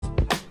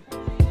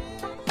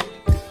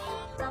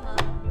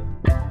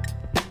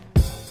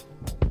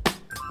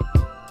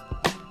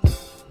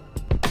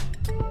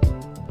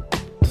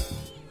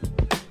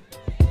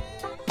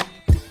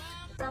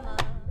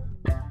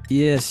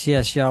Yes,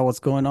 y'all.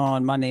 What's going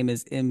on? My name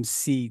is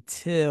MC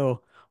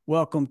Till.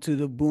 Welcome to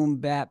the Boom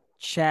Bap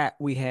Chat.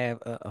 We have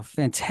a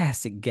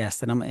fantastic guest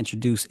that I'm gonna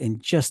introduce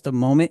in just a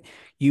moment.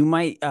 You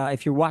might,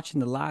 if you're watching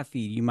the live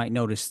feed, you might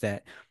notice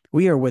that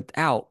we are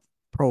without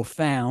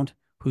Profound,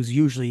 who's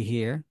usually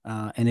here.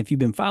 And if you've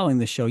been following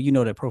the show, you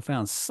know that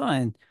Profound's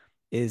son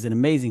is an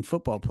amazing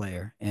football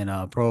player,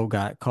 and Pro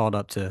got called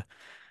up to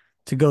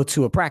go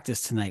to a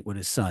practice tonight with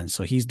his son.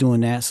 So he's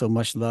doing that. So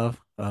much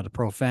love to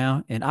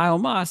Profound. And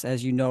Iomas,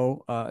 as you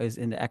know, is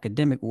in the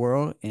academic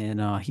world,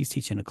 and he's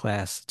teaching a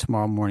class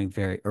tomorrow morning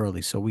very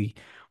early. So we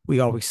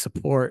always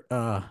support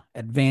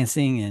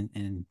advancing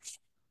and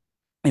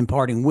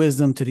imparting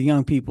wisdom to the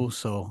young people.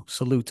 So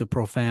salute to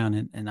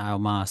Profound and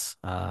Iomas.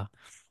 Uh,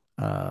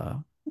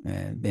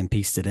 and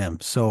peace to them.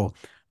 So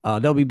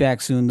they'll be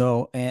back soon,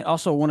 though. And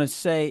also want to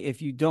say,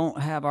 if you don't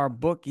have our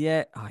book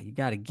yet, you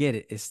got to get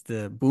it. It's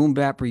the Boom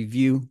Bap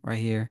Review right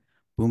here.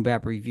 Boom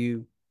Bap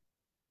Review,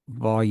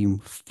 Volume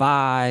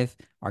 5.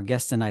 Our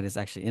guest tonight is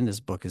actually in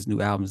this book. His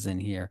new album's in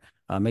here.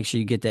 Make sure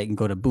you get that. You can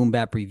go to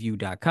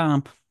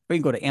boombapreview.com or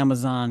you can go to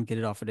Amazon, get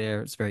it off of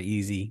there. It's very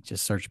easy.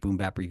 Just search Boom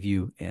Bap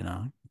Review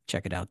and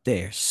check it out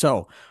there.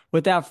 So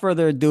without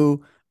further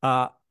ado,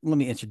 let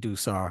me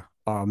introduce our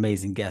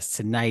amazing guest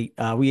tonight.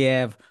 We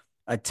have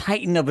a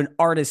titan of an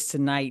artist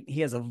tonight.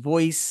 He has a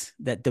voice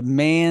that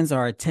demands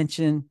our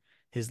attention.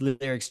 His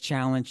lyrics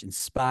challenge,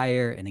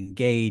 inspire, and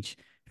engage.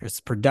 His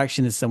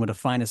production is some of the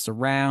finest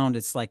around.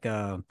 It's like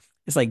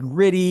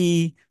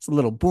gritty. It's a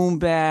little boom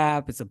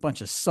bap. It's a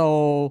bunch of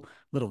soul,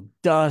 little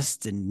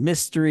dust and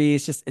mystery.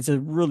 It's a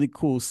really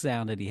cool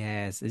sound that he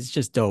has. It's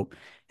just dope.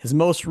 His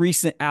most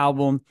recent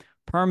album,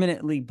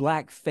 Permanently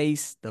Black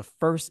Face, The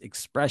First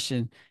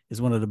Expression,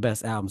 is one of the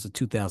best albums of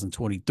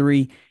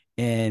 2023.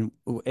 And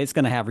it's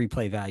going to have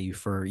replay value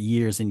for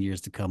years and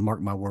years to come.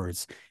 Mark my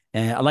words.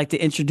 And I'd like to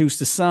introduce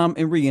to some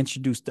and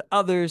reintroduce to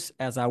others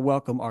as I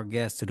welcome our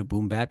guest to the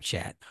Boom Bap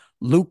Chat.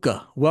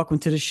 Lukah, welcome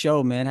to the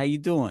show, man. How you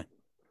doing?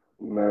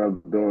 Man,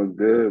 I'm doing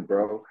good,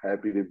 bro.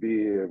 Happy to be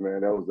here,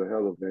 man. That was a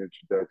hell of an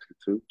introduction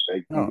too.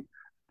 Thank Oh, you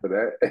for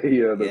that.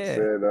 You know what I'm yeah.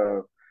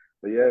 saying?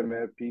 But yeah,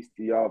 man, peace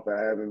to y'all for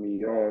having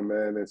me on,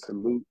 man. And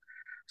salute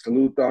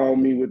the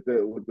homie with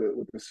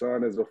the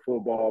son as a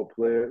football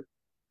player,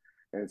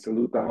 and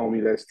salute the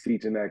homie that's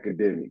teaching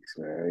academics,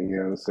 man. You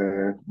know what I'm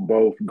saying?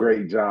 Both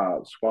great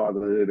jobs,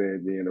 fatherhood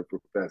and being a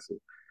professor.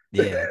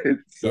 Yeah. Yeah,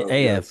 So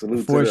yeah, AF, salute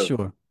to for them.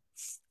 sure.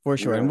 For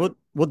sure. And Yeah.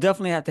 we'll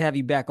definitely have to have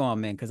you back on,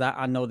 man, because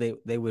I know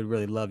they would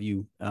really love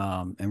you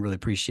and really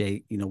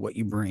appreciate, what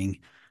you bring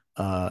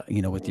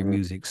with your Mhm.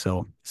 music.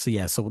 So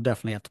yeah, so we'll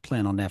definitely have to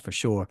plan on that for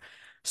sure.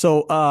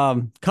 So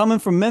coming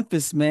from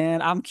Memphis,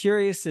 man, I'm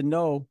curious to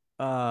know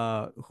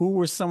who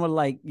were some of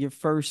like your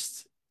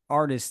first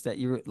artists that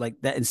you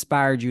like that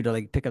inspired you to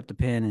like pick up the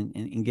pen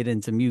and get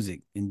into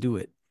music and do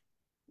it.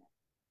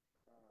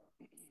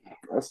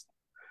 That's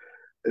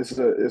it's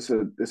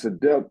a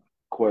depth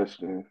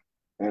question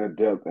and a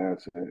depth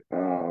answer,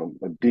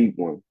 a deep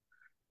one,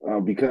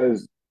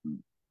 because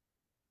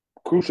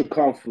crucial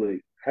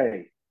conflict.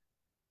 Hey,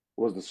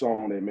 was the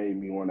song that made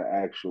me want to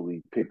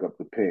actually pick up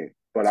the pen.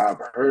 But I've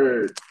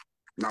heard,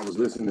 and I was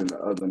listening to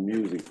other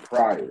music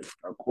prior.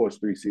 Of course,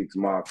 3 6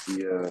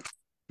 Mafia.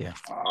 Yeah.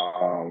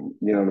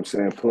 You know what I'm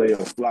saying? Play or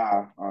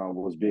Fly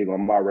was big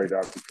on my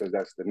radar because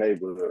that's the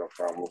neighborhood I'm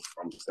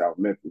from South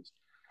Memphis.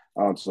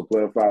 So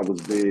Play or Fly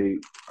was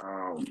big.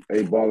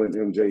 A Ball and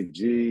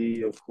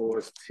MJG, of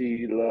course,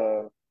 T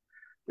Love,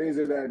 things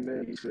of that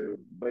nature.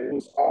 But it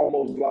was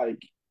almost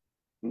like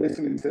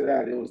listening to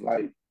that, it was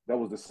like that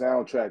was the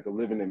soundtrack of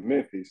living in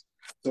Memphis.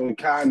 So it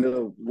kind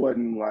of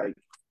wasn't like,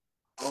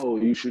 oh,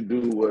 you should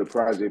do what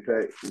Project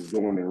Pat is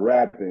doing in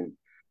rapping,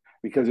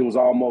 because it was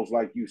almost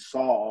like you saw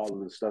all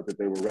of the stuff that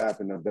they were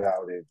rapping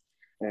about,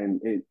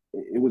 and it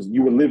was,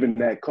 you were living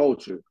that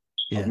culture of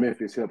Yeah.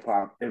 Memphis hip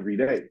hop every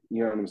day.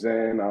 You know what I'm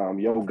saying?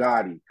 Yo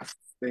Gotti,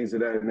 things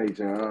of that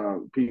nature,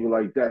 people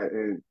like that.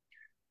 And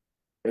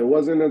it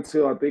wasn't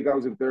until I think I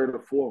was in third or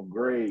fourth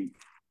grade.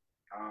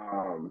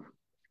 Um,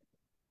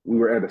 we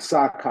were at a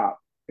sock hop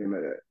in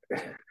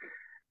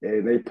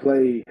and they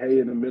played "Hey"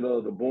 in the middle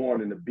of the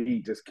barn, and the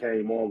beat just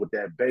came on with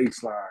that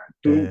bass line,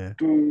 doom, Yeah.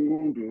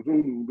 doom, doom,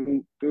 doom,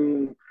 doom,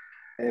 doom,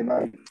 and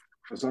like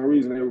for some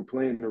reason they were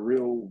playing the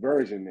real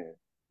version then.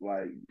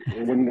 Like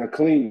it wasn't a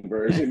clean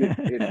version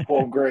in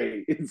fourth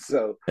grade.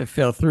 So It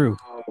fell through.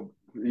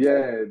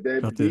 yeah,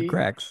 Fell through the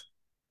cracks.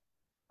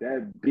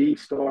 that beat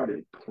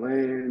started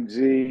playing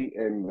G,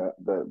 and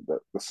the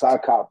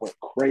sock hop went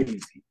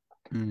crazy.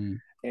 Mm,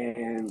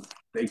 And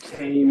they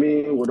came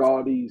in with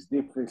all these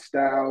different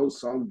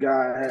styles.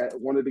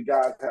 One of the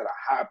guys had a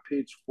high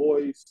pitched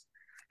voice.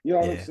 You know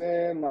what I'm yeah.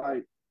 saying?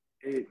 Like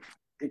it,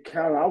 it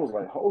kind of, I was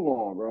like, hold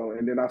on, bro.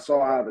 And then I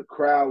saw how the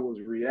crowd was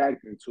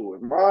reacting to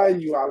it.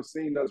 Mind you, I've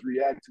seen us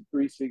react to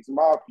 3 6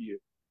 Mafia,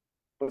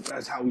 but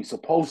that's how we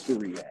supposed to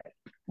react.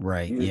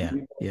 Right. Yeah. You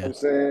know what Yeah. I'm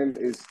saying?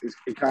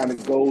 It kind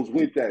of goes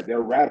with that.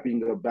 They're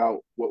rapping about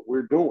what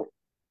we're doing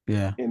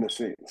Yeah. in a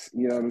sense.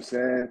 You know what I'm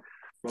saying?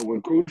 But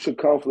when Crucial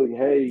Conflict,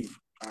 hey,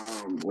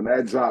 when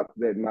that dropped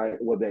that night,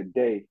 well, that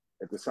day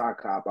at the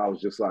sock hop, I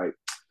was just like,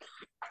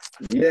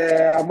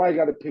 yeah, I might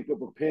got to pick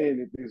up a pen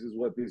if this is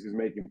what this is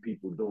making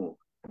people do.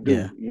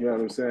 Yeah. You know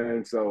what I'm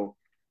saying? So,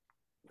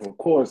 of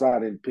course, I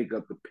didn't pick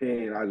up the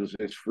pen. I was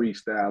just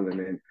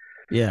freestyling, and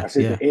Yeah. I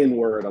said Yeah. the N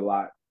word a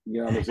lot. You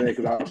know what I'm saying?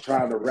 Because I was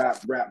trying to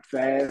rap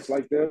fast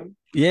like them,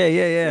 Yeah.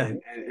 Yeah.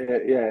 Yeah.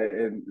 yeah,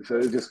 and so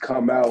it just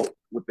come out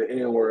with the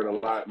N word a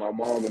lot. My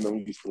mom and them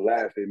used to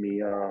laugh at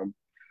me. And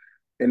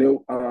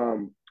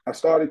I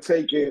started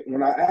taking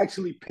when I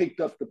actually picked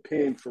up the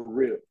pen for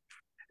real.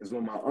 Is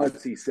when my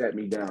auntie sat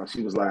me down.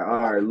 She was like,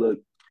 "All right, look,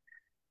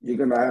 you're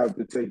gonna have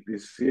to take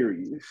this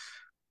serious.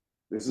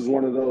 This is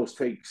one of those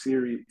take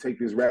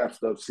this rap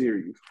stuff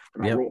serious."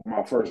 And I Yep. wrote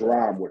my first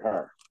rhyme with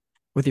her.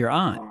 With your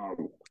aunt.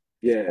 Um,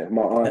 yeah,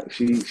 my That, aunt,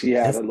 she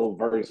had a that's little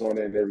verse on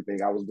it and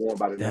everything. I was going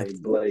by the that's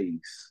name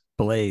Blaze.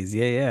 Blaze.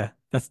 Yeah. Yeah.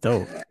 That's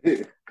dope.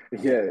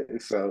 Yeah,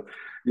 so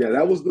yeah,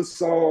 that was the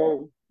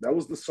song. That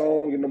was the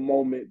song in the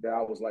moment that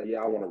I was like,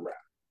 yeah, I want to rap.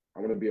 I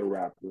want to be a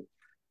rapper.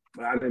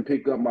 But I didn't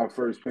pick up my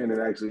first pen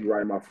and actually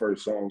write my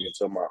first song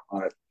until my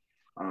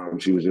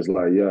aunt. She was just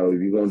like, "Yo,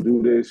 if you're gonna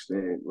do this,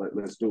 then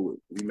let's do it."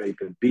 We made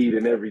the beat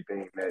and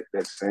everything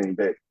that same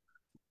day.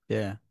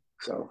 Yeah.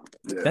 So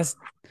yeah, That's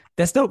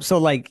that's dope. So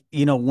like,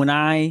 when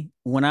I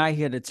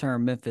hear the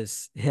term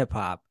Memphis hip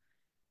hop,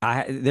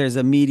 I there's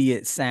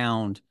immediate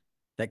sound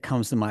that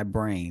comes to my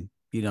brain,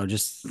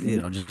 just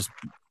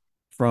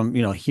from,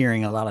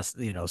 hearing a lot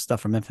of,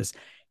 stuff from Memphis.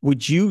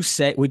 Would you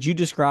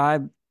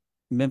describe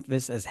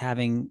Memphis as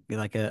having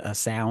like a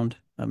sound,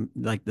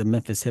 like the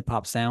Memphis hip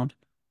hop sound?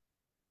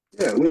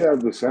 yeah, we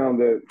have the sound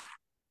that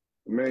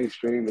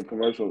mainstream, the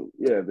commercial,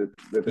 yeah,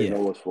 that they Yeah.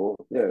 know us for.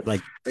 Yeah,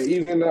 Like, and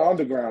even the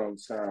underground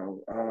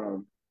sound.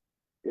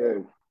 Yeah,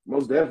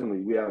 most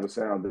definitely we have a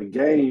sound. The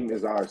game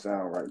is our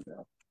sound right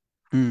now.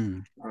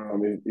 mm,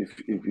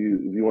 If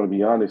you want to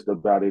be honest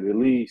about it, at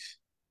least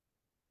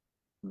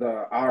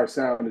the our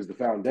sound is the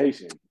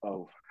foundation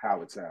of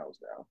how it sounds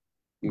now.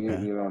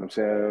 okay. You know what I'm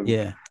saying?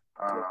 Yeah.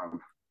 Um,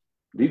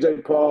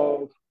 DJ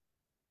Paul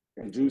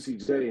and Juicy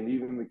J, and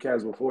even the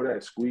cats before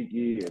that,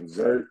 Squeaky and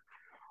Zert,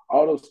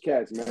 all those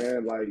cats,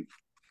 man, like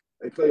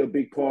they play a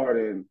big part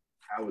in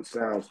how it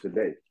sounds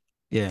today.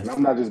 Yeah. And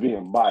I'm not just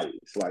being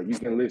biased. Like you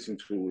can listen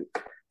to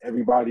it.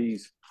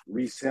 Everybody's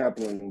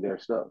resampling their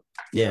stuff.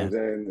 You know what Yeah.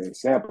 I'm saying? And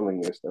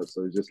sampling their stuff.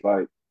 So it's just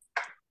like,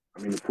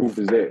 I mean, the proof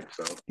is there.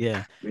 So,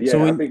 Yeah. but So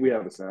yeah, I when think we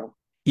have a sound.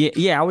 Yeah,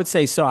 yeah, I would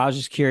say so. I was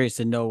just curious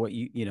to know what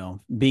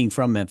being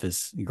from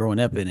Memphis, growing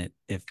up in it,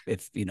 if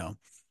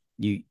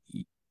you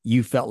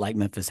you felt like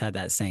Memphis had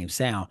that same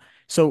sound.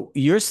 So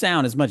your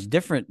sound is much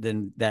different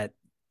than that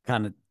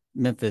kind of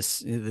Memphis,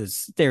 the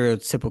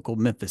stereotypical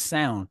Memphis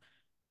sound.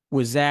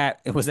 Was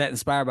that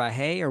inspired by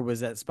Hay, or was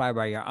that inspired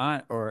by your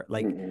aunt, or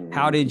like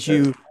how did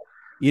That's,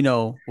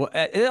 well,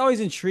 it always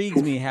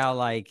intrigues me how,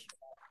 like,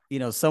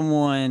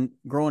 someone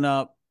growing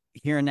up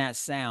hearing that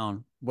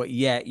sound, but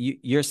yet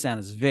your sound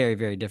is very,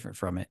 very different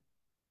from it.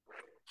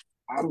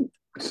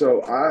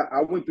 so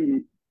I went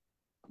through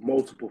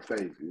multiple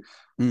phases.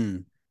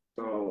 Mm,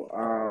 So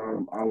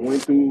I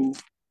went through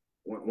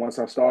once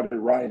I started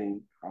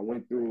writing, I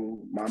went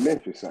through my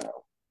Memphis sound,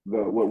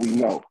 the what we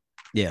know.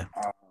 yeah,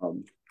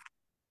 Um,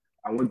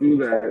 I went through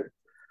that.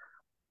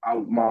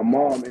 My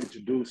mom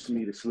introduced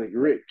me to Slick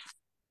Rick,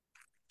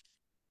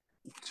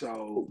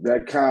 so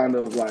that kind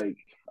of like,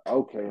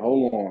 okay,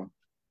 hold on,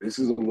 this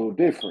is a little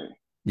different.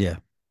 yeah.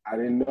 I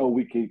didn't know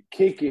we could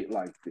kick it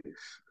like this,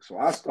 so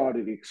I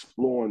started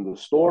exploring the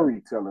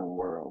storytelling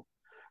world.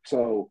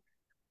 So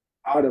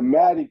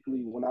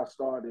automatically, when I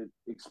started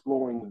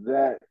exploring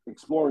that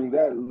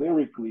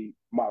lyrically,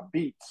 my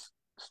beats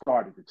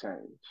started to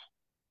change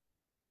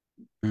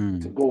to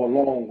Mm, go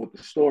along with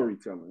the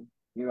storytelling.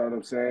 You know what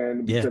I'm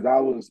saying? yeah,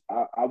 Because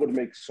I would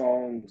make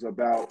songs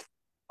about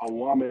a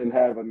woman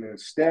having a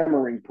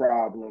stammering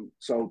problem.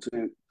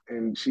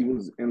 And she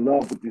was in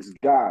love with this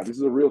guy. This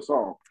is a real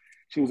song.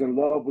 She was in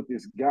love with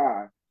this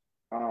guy,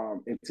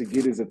 and to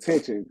get his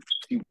attention,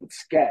 she would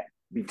scat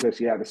because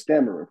she had a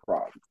stammering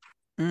problem.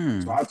 So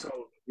mm, I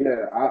told,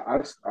 yeah,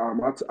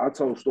 I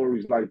told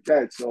stories like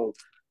that. So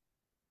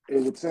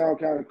it would sound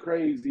kind of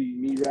crazy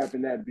me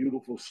rapping that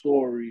beautiful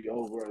story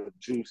over a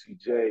Juicy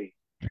J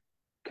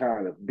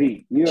kind of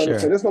beat. You know what I'm saying?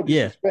 sure, There's no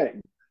yeah,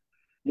 disrespect.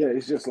 Yeah,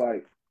 it's just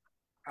like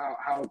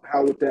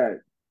how would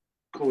that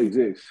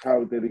coexist? How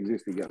would that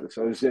exist together?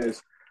 So it's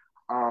just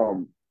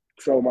um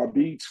so my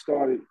beats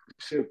started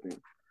shifting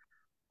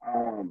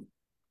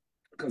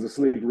because of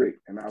Slick Rick,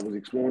 and I was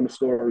exploring the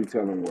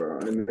storytelling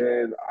world, and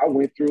then I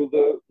went through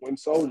the when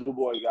Soldier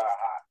Boy got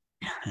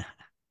hot.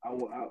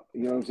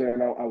 You know what I'm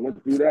saying? I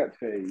went through that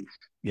phase.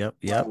 yep,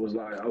 Where I yep, was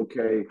like,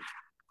 okay,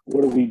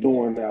 what are we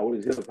doing now? What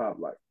is hip hop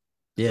like?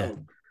 yeah,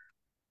 So,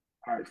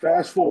 all right,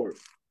 fast forward.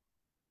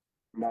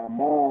 My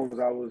mom's,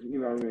 I was, you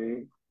know what I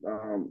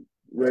mean,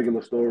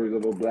 regular stories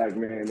of a black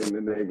man in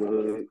the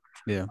neighborhood.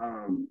 yeah.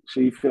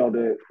 She felt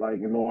that, like,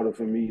 in order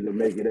for me to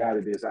make it out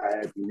of this, I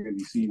had to really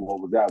see what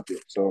was out there.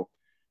 So,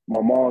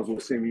 my mom's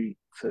would send me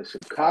to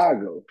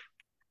Chicago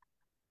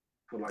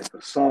for like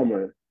the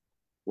summer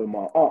with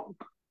my uncle.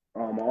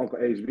 My uncle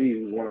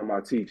HB was one of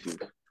my teachers.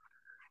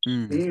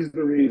 Mm. He's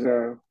the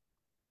reason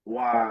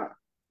why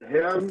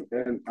him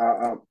and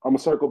I'm gonna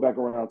circle back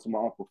around to my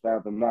uncle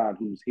Fathom Nine,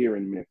 who's here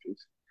in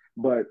Memphis.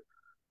 But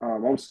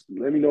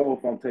let me know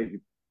if I'm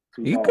taking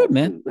too You good, long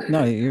man. too. No,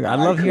 All I right,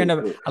 love hearing cool,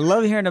 about cool. I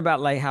love hearing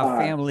about like how All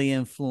right, family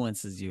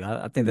influences you.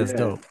 I think that's yeah.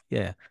 dope.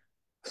 Yeah.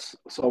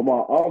 So my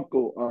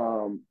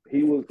uncle,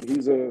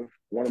 he's a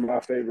one of my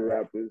favorite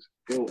rappers,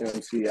 Ill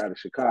MC out of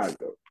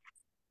Chicago.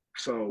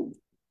 So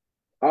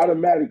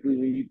automatically,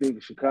 when you think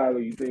of Chicago,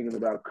 you're thinking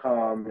about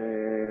Common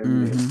and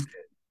Mm-hmm.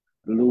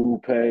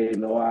 Lupe,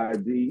 No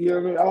ID, you know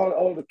what I mean?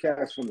 All the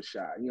cats from the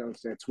shot, you know what I'm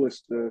saying?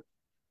 Twister,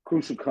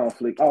 Crucial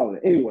Conflict, all of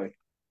it. Anyway,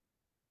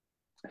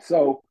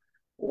 so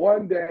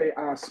one day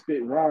I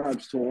spit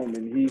rhymes to him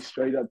and he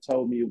straight up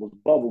told me it was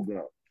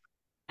bubblegum.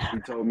 He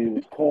told me it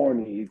was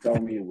corny. He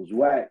told me it was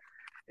whack.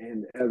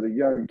 And as a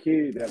young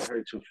kid, that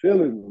hurt your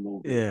feelings a little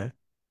bit. Yeah.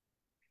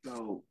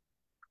 So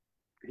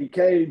he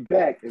came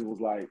back and was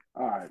like,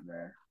 all right,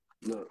 man,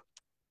 look,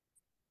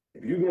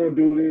 if you're going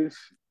to do this,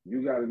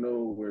 you got to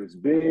know where it's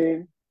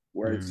been,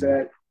 where it's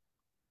Mm. at,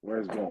 where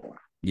it's going.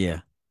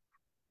 Yeah.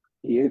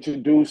 He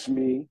introduced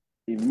me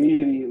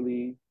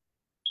immediately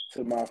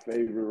to my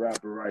favorite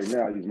rapper right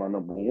now. He's my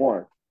number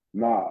one,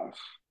 Nas.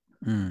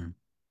 Mm.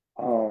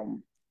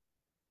 Um,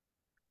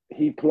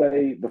 he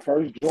played the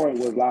first joint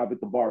was live at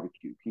the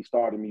barbecue. He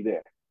started me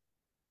there.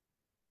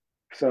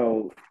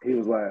 So he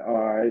was like,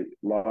 all right,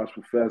 Large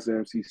Professor,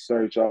 MC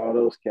Search, all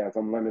those cats.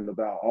 I'm learning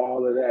about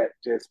all of that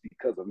just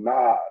because of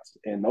Nas.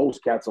 And those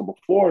cats are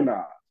before Nas.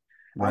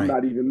 Right.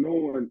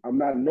 I'm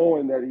not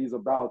knowing that he's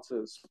about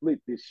to split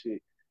this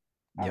shit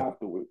Yep.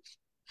 afterwards,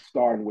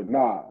 starting with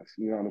Nas.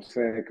 You know what I'm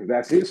saying? Because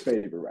that's his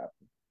favorite rapper.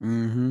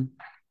 Mm-hmm.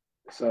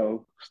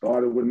 So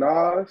started with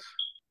Nas,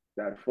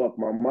 that fucked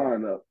my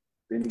mind up.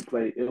 Then he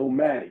played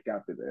Illmatic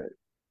after that.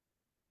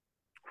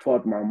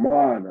 Fucked my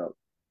mind up.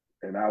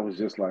 And I was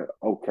just like,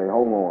 okay,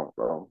 hold on,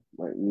 bro.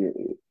 Like,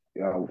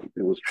 yeah,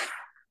 it was,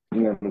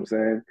 you know what I'm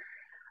saying?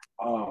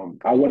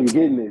 I wasn't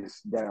getting this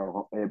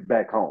down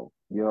back home.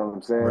 You know what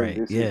I'm saying? Right.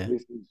 Yeah.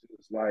 This is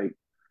just like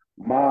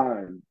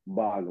mind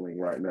boggling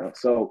right now.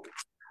 So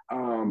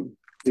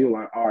he was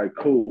like, all right,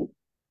 cool.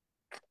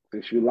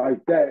 Since you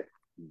like that,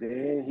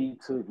 then he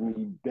took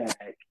me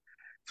back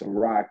to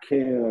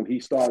Rakim. He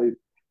started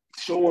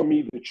showing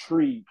me the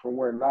tree from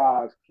where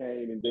Nas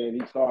came, and then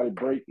he started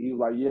breaking. He was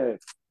like, "Yeah,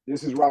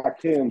 this is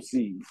Rakim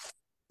seed.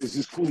 This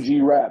is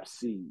Fuji Rap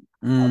seed."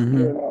 I'm Mm-hmm.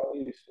 hearing all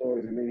these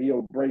stories, and then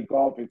he'll break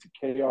off into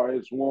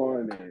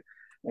KRS-One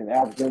and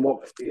African.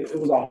 It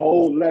was a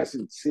whole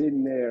lesson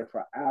sitting there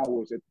for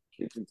hours at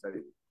the kitchen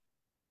table.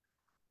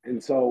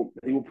 And so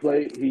he would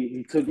play.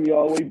 He took me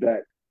all the way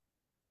back,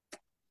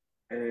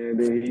 and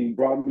then he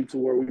brought me to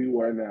where we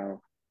were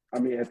now. I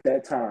mean, at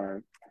that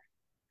time,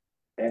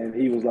 and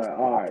he was like,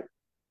 "All right,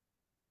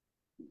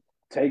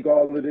 take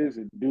all of this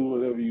and do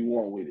whatever you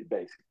want with it,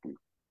 basically."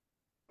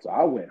 So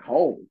I went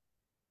home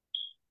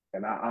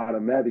and I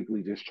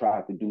automatically just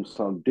tried to do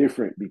something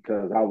different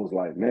because I was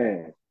like,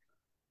 man,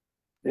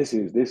 this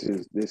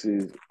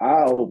is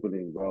eye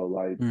opening, bro.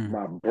 Like Mm.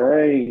 my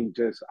brain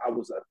just I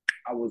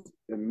was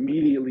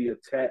immediately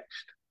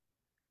attached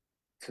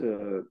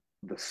to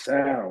the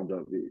sound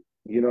of it.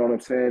 You know what I'm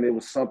saying? It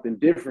was something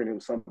different. It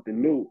was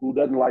something new. Who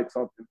doesn't like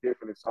something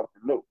different and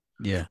something new?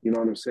 Yeah. You know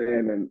what I'm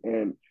saying?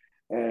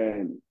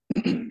 And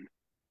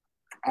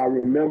I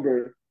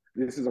remember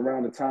this is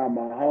around the time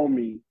my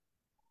homie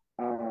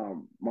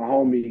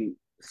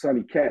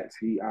Sonny Katz,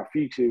 I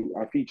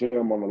feature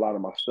him on a lot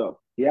of my stuff.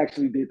 He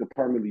actually did the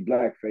Permanently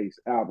Blackface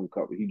album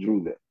cover. He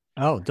drew that.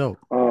 Oh, dope.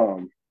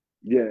 Um,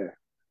 yeah.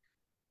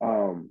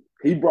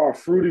 He brought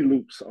Fruity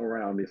Loops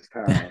around this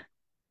time.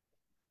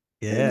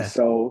 And Yeah.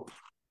 so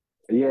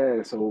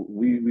yeah, so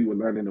we were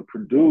learning to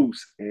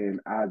produce, and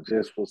I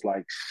just was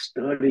like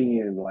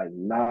studying like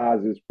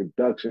Nas's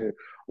production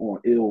on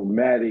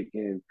Illmatic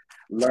and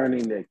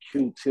learning that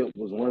Q-Tip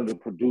was one of the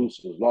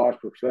producers, Large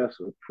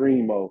Professor,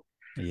 Primo.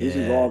 This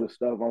is all Yeah. the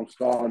stuff I'm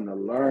starting to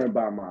learn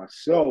by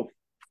myself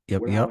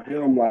Yep. Yep. without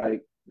him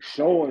like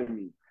showing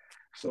me.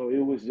 So it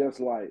was just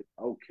like,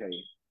 okay,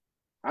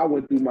 I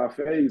went through my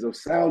phase of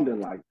sounding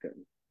like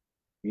them.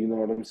 You know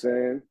what I'm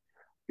saying?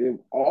 If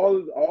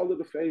all of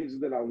the phases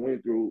that I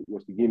went through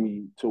was to get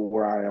me to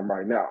where I am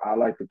right now. I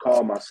like to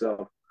call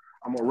myself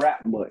I'm a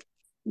rap mutt.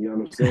 You know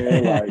what I'm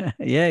saying? Like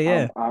Yeah.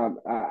 Yeah.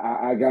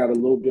 I got a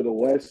little bit of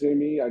West in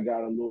me. I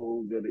got a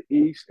little bit of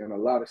East and a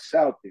lot of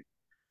South in me.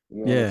 You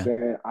know what I'm Yeah.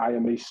 saying? I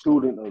am a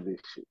student of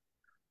this shit.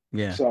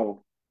 Yeah.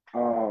 So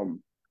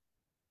um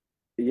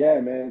yeah,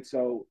 man.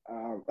 So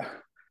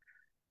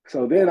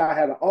so then I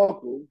had an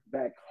uncle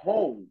back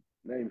home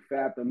named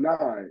Fathom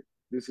Nine.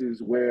 This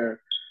is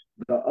where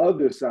the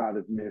other side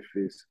of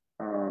Memphis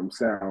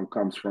sound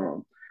comes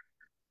from.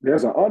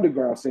 There's an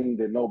underground scene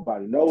that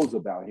nobody knows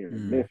about here in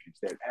Mm. Memphis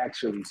that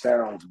actually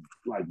sounds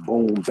like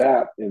boom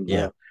bap in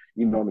Yeah. the,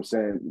 you know what I'm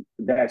saying?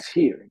 That's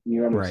here.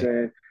 You know what I'm Right.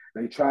 saying?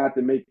 They tried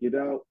to make it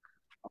out.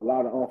 A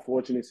lot of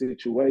unfortunate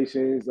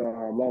situations.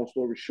 Long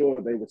story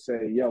short, they would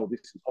say, "Yo,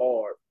 this is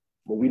hard."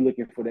 but we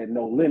looking for that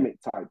no limit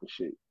type of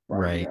shit right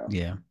Right. now.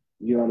 Yeah.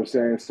 You know what I'm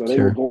saying? So they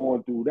were Sure.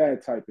 going through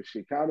that type of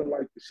shit, kind of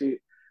like the shit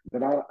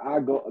that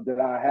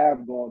I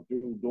have gone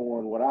through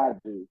doing what I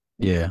do,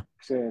 Yeah.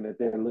 saying that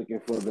they're looking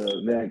for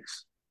the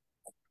next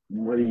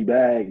money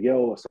bag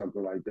yo or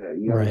something like that.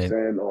 You know what I'm Right.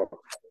 saying? Or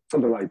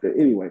something like that.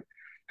 Anyway,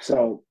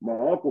 so my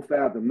uncle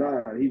Fathom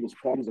Nine, he was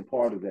a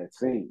part of that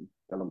scene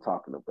that I'm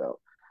talking about.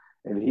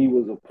 And he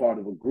was a part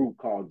of a group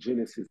called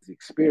Genesis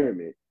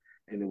Experiment.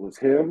 And it was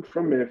him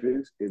from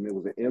Memphis, and it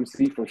was an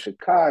MC from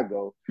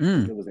Chicago,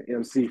 and Mm. it was an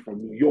MC from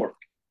New York.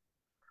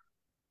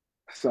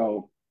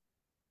 So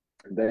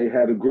they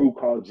had a group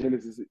called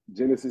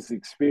Genesis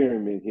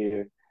Experiment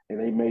here, and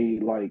they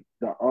made like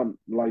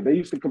like they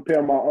used to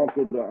compare my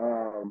uncle to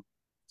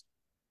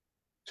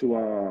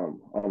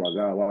oh my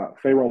god, wow,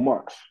 Pharaoh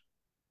Monch,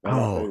 one of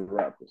my Oh, favorite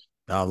rappers.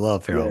 I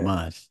love Harold Yeah,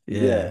 Munch.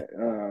 yeah.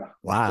 Yeah. So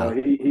Wow.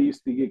 he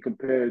used to get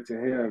compared to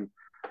him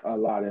a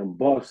lot in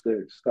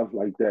Buster stuff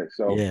like that.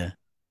 So Yeah.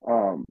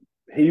 um,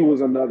 he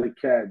was another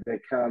cat that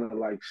kind of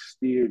like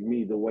steered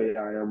me the way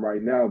I am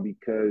right now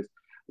because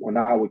when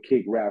I would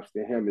kick raps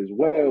to him as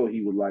well,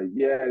 he was like,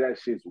 "Yeah, that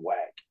shit's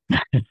whack."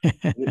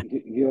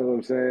 You know what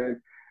I'm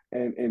saying?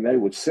 And they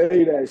would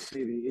say that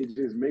shit. It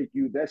just make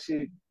you that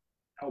shit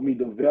help me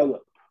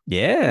develop. You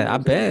Yeah, know I what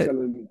I'm saying?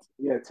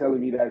 bet. Telling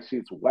me that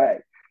shit's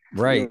whack. You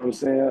know Right. what I'm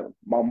saying?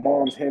 My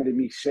mom's handed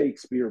me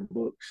Shakespeare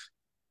books,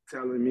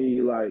 telling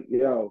me like,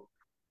 yo,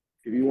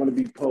 if you want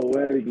to be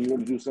poetic and you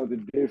want to do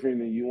something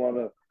different and you want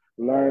to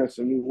learn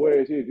some new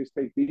words, here, just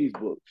take these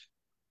books.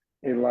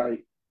 And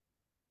like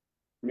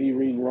me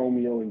reading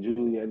Romeo and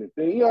Juliet and the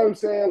thing, you know what I'm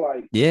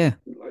saying? Yeah.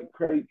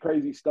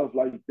 Crazy stuff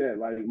like that.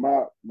 Like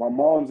my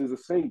mom's is a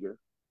singer.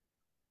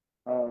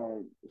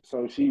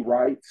 So she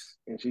writes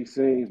and she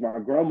sings. My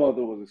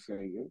grandmother was a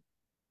singer.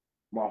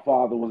 My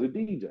father was a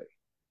DJ.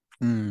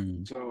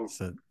 Mm. So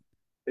So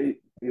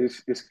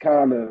it's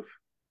kind of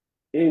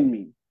in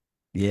me.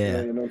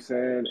 yeah. You know what I'm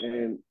saying?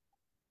 And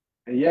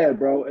yeah,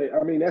 bro.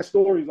 I mean, that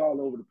story's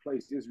all over the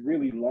place. It's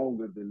really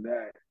longer than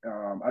that.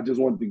 I just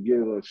wanted to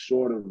give a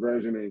shorter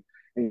version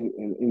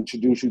and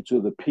introduce you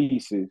to the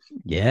pieces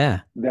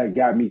Yeah. that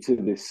got me to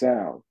this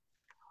sound.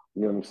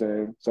 You know what I'm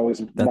saying? So it's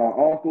That my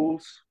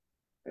uncles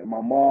and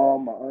my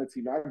mom, my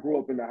auntie. I grew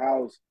up in the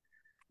house,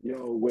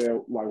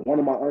 where like one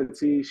of my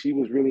aunties, she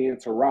was really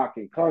into rock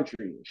and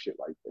country and shit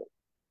like that.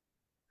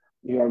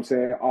 You know what I'm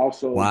saying?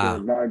 Also the wow.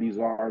 '90s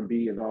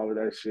R&B and all of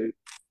that shit.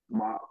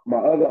 My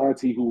other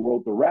auntie who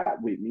wrote the rap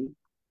with me,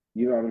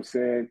 you know what I'm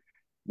saying?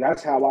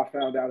 That's how I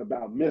found out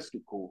about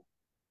Mystical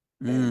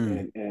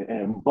Mm.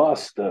 and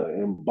Busta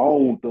and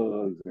Bone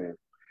Thugs and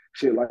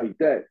shit like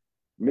that.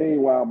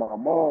 Meanwhile, my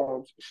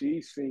mom,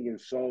 she's singing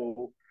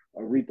soul.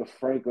 Aretha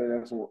Franklin,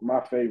 that's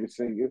my favorite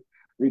singer.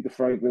 Aretha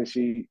Franklin,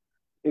 she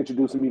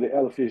introduced me to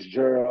Ella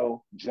Fitzgerald,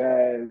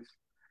 jazz,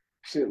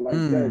 shit like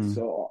that. Mm.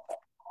 So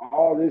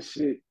all this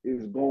shit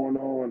is going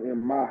on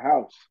in my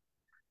house.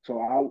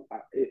 So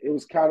it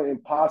was kind of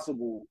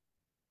impossible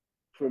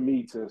for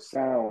me to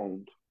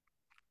sound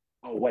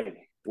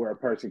away where a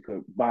person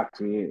could box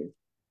me in.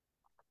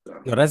 So,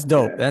 Yo, that's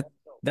dope. yeah,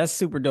 That's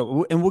super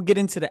dope. And we'll get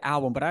into the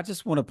album, but I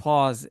just want to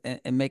pause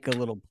and make a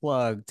little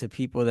plug to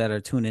people that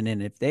are tuning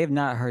in. If they have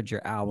not heard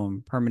your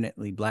album,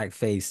 Permanently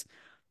Blackface,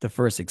 The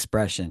First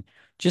Expression,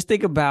 just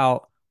think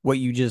about what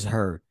you just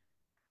heard.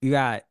 You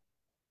got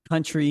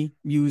country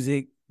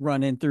music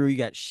running through. You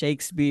got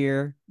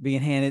Shakespeare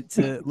being handed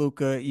to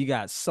Lukah. You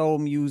got soul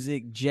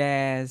music,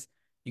 jazz.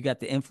 You got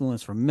the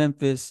influence from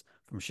Memphis,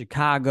 from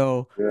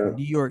Chicago, yeah, from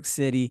New York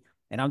City.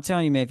 And I'm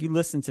telling you, man, if you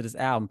listen to this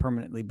album,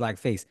 Permanently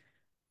Blackface,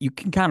 you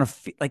can kind of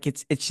feel like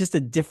it's just a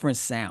different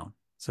sound.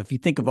 So if you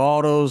think of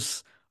all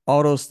those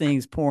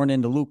things pouring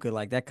into Lukah,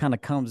 like that kind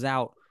of comes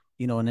out,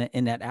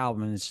 in that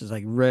album, and it's just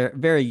like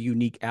very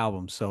unique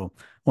album. So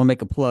I want to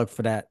make a plug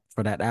for that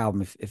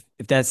album. If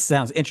that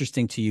sounds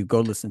interesting to you,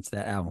 go listen to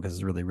that album because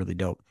it's really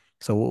dope.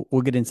 So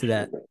we'll get into sure,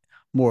 that man.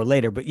 more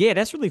later. But yeah,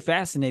 that's really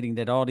fascinating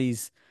that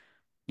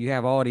you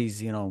have all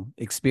these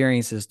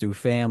experiences through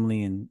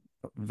family and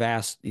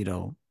vast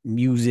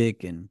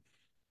music and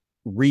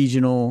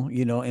regional,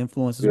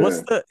 influences.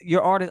 What's Yeah.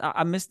 your artist?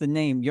 I missed the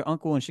name. Your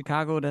uncle in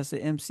Chicago, that's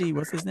the MC.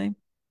 What's his name?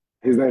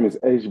 His name is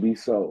HB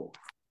Soul.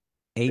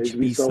 HB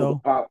HB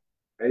Soul, So.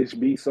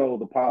 HB Soul,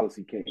 the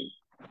Policy King.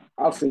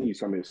 I'll send you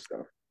some of his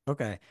stuff.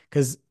 Okay.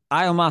 Because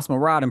Iomas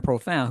Marad and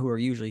Profound, who are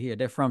usually here,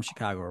 they're from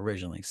Chicago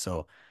originally.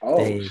 So Oh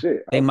they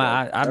shit. they Okay.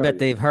 might I Hell bet yeah.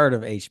 they've heard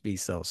of HB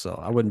So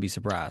I wouldn't be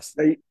surprised.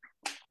 They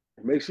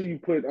make sure you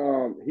put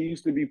he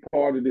used to be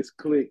part of this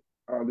clique,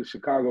 the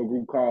Chicago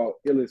group called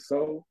Illis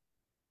Soul.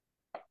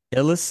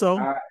 Illiso?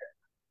 I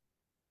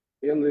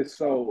Illis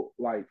Soul,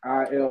 like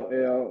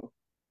ILLISOUL.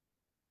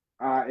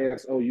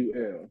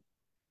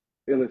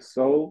 Illis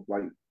Soul,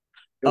 like Illis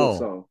Oh,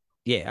 Soul.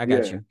 yeah, I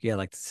got Yeah. you.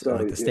 Yeah, So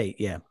like the yeah, state.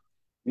 Yeah.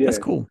 That's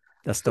yeah. cool.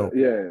 That's So dope.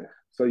 yeah.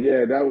 So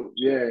yeah, that was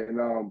yeah,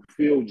 and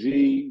Phil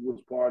G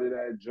was part of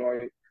that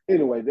joint.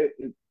 Anyway,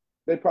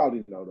 they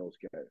probably know those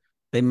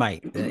They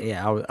might. guys.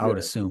 Yeah, I would Yeah.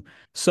 assume.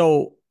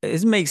 So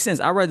it makes sense.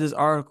 I read this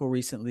article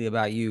recently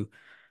about you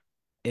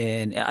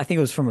and I think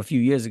it was from a few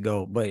years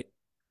ago, but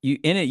you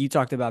in it you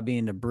talked about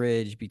being the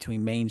bridge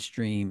between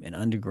mainstream and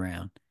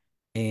underground.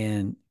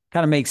 And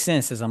kind of makes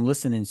sense as I'm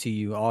listening to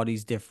you, all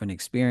these different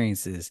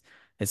experiences.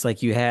 It's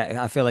like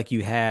I feel like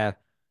you have,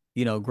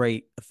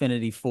 great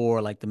affinity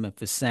for like the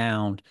Memphis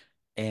sound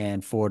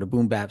and for the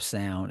boom bap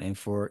sound and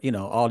for,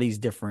 all these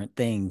different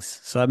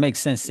things. So it makes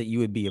sense that you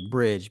would be a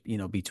bridge,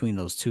 between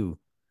those two.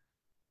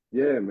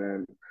 Yeah,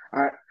 man.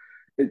 I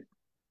it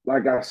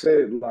like I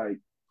said,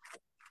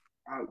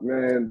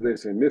 man,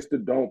 listen,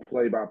 Mr. Don't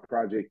Play by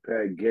Project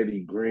Pat,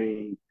 Getty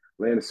Green,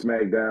 Land of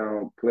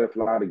Smackdown, Cliff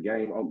Fly the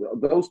Game.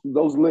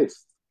 Those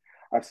lists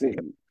I seen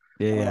you.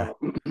 Yeah.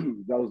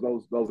 Those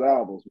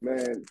albums,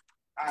 man.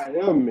 I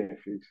am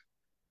Memphis.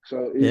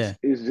 So Yeah.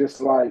 it's just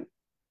like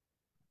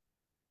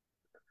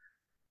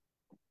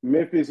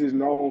Memphis is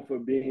known for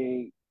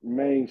being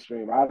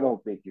mainstream. I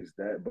don't think it's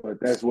that, but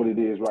that's what it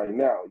is right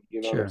now.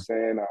 You know what I'm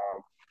Sure.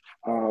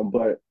 saying?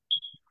 But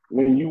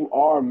when you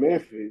are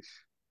Memphis,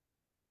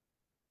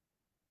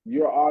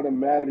 you're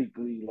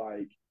automatically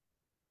like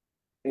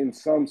in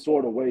some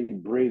sort of way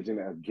bridging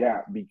a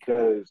gap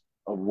because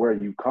of where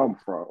you come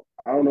from.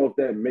 I don't know if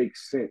that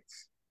makes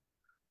sense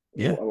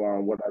Yeah.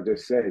 around what I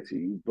just said to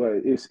you,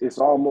 but it's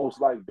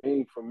almost like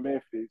being from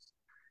Memphis.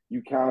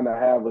 You kind of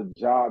have a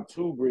job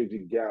to bridge a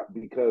gap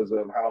because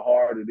of how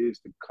hard it is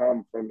to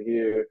come from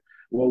here,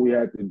 what we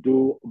had to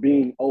do,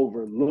 being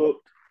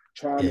overlooked,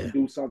 trying to Yeah.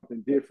 do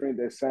something different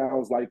that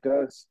sounds like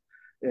us,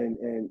 and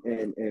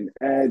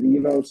add, you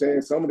know what I'm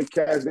saying? Some of the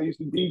cats that used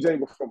to DJ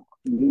were from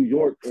New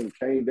York and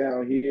came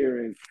down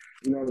here and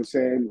you know what I'm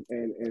saying,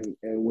 and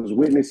was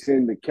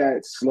witnessing the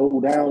cats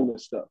slow down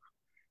and stuff.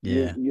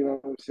 Yeah. You know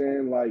what I'm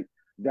saying? Like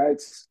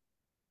that's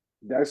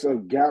that's a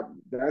gap.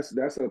 That's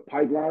a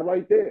pipeline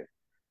right there.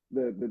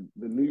 The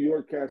New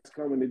York cats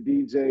coming to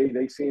DJ.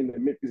 They seeing the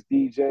Memphis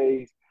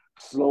DJs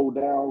slow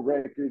down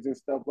records and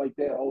stuff like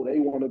that. Oh, they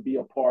want to be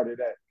a part of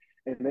that,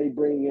 and they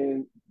bring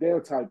in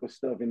their type of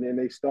stuff, and then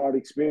they start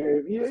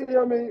experiencing. Yeah,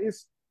 I mean,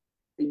 it's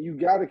you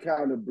got to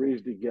kind of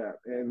bridge the gap,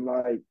 and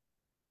like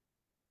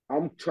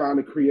I'm trying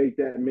to create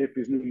that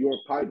Memphis, New York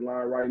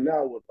pipeline right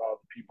now with all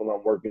the people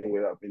I'm working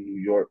with up in New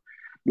York.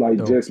 Like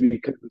So, just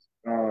because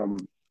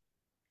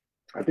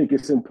I think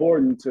it's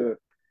important to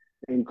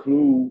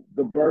include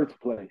the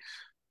birthplace.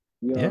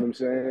 You know yeah. what I'm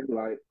saying?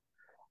 Like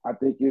I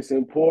think it's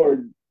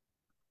important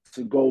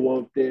to go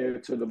up there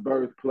to the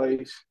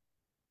birthplace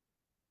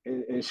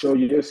and show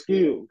your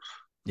skills.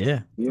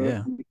 Yeah.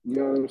 Yeah. You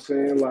know what I'm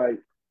saying? Like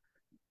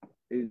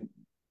it,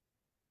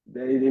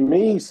 it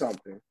means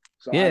something.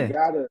 So Yeah.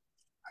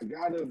 I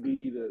gotta be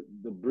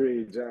the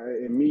bridge.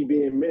 And me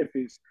being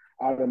Memphis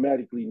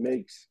automatically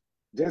makes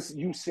just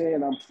you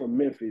saying I'm from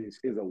Memphis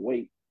is a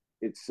weight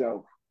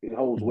itself. It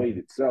holds weight Mhm.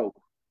 itself.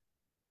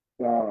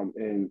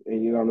 And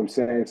you know what I'm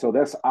saying. So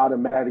that's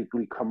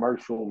automatically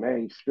commercial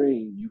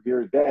mainstream. You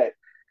hear that,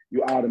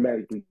 you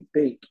automatically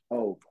think,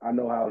 oh, I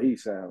know how he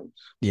sounds.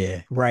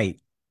 Yeah. Right.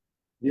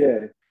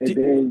 Yeah, and D-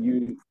 then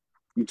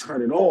you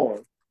turn it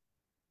on.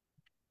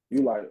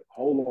 You like,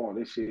 hold on,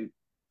 this shit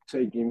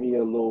taking me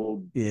a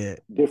little Yeah.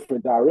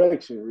 different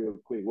direction real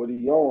quick. What are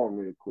you on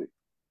real quick?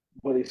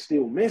 But it's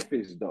still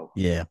Memphis though.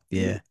 Yeah.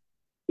 You Yeah.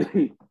 know?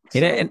 And, So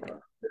and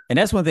and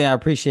that's one thing I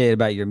appreciate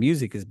about your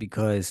music is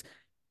because,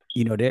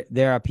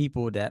 there are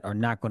people that are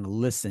not going to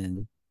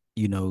listen,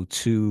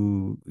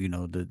 to,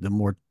 the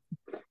more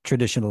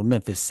traditional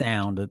Memphis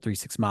sound, the 3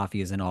 6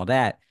 Mafias and all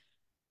that.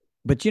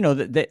 But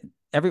that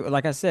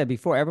like I said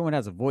before, everyone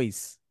has a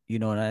voice,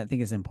 and I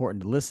think it's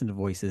important to listen to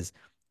voices.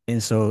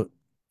 And so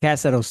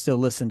cats that'll still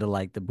listen to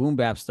like the boom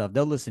bap stuff,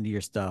 they'll listen to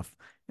your stuff,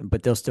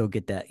 but they'll still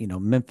get that,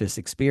 Memphis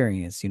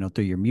experience,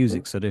 through your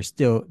music. So they're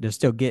still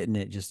getting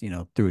it just,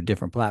 through a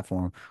different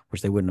platform,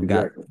 which they wouldn't have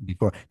got exactly.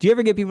 before. Do you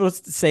ever get people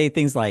to say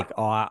things like,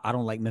 "Oh, I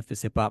don't like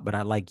Memphis hip hop, but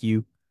I like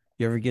you"?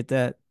 You ever get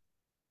that?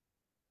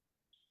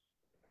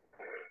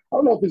 I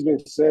don't know if it's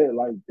been said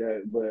like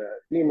that, but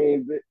I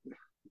mean,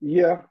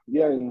 yeah,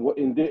 yeah,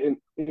 and didn't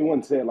it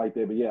wasn't said like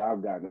that, but yeah,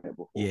 I've gotten that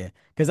before. Yeah,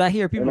 because I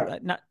hear And people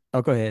not.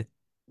 Oh, go ahead.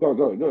 go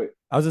ahead.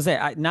 I was gonna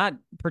say, not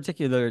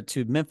particular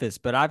to Memphis,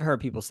 but I've heard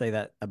people say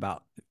that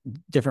about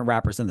different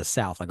rappers in the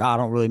South. Like, "Oh, I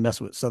don't really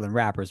mess with Southern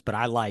rappers, but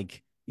I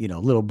like,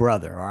 Little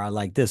Brother, or I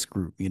like this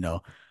group.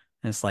 And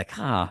it's like,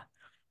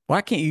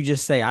 why can't you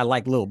just say I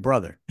like Little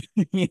Brother,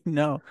 you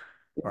know,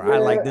 or I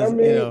like Yeah, I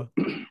mean,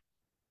 this.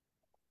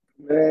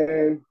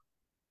 man,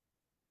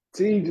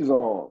 Siege is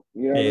on.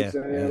 You know what I'm Yeah, yeah,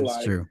 saying? it's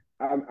Like, true.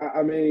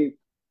 I mean,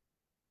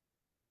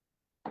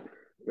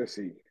 let's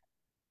see.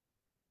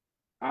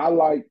 I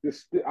love the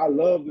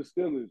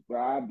Steelers, but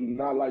I do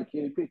not like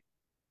Kenny Pickett.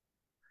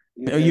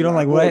 You know Oh, what I'm you saying? don't Our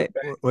like what?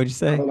 quarterback. What'd you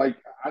I say? don't like.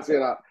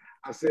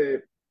 I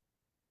said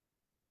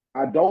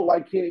I don't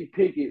like Kenny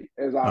Pickett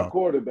as our Oh,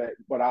 quarterback,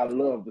 but I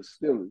love the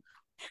Steelers.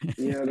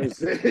 You know what I'm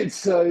saying?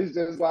 So it's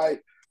just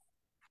like,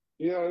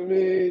 you know what I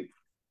mean?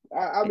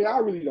 I mean, I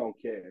really don't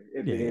care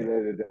at the yeah, end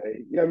of the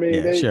day. You know what I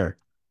mean? yeah, sure,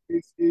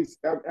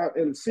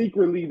 And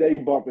secretly they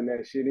bumping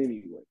that shit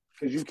anyway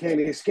because you can't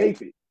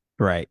escape it.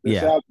 right, The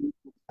yeah, South,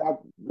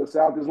 the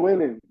South is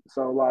winning.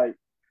 So like,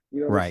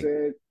 You know what I'm Right.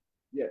 saying?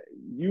 Yeah,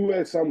 you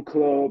at some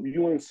club,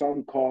 you in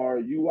some car,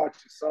 you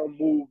watching some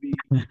movie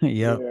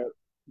Yep. where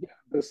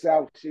the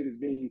South shit is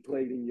being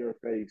played in your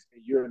face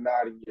and you're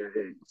nodding your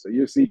head. So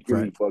you're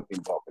secretly Right.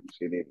 fucking bumping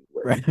shit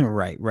Right.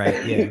 Right.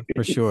 Right. Yeah,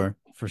 for anyway. sure.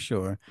 For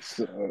sure.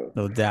 So,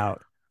 No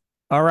doubt.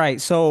 All right.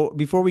 So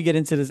before we get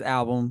into this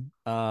album,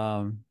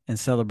 and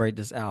celebrate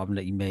this album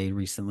that you made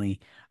recently,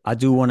 I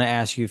do want to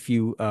ask you a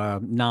few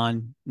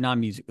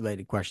non-music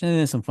related questions and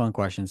then some fun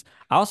questions.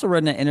 I also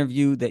read in an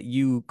interview that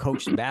you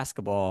coached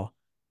basketball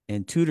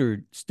and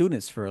tutored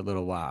students for a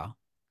little while.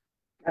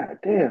 God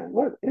damn,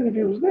 what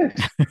interview was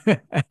this?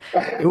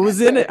 It was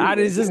in it. I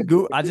just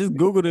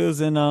Googled it. It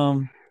was in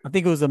I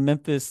think it was a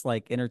Memphis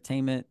like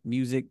entertainment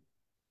music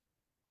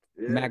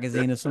Yeah,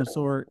 magazine of some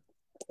sort.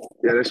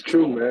 yeah, that's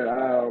true, man.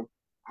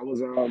 I was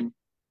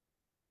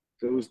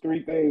so it was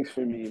three things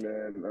for me,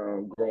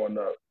 man. Growing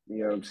up,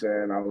 you know what I'm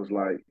saying. I was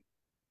like,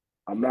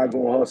 I'm not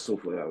gonna hustle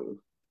forever.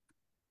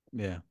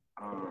 Yeah.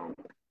 Um,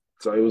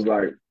 so it was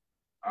like,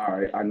 all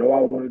right, I know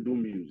I want to do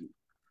music.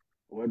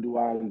 What do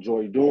I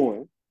enjoy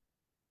doing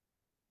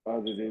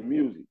other than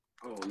music?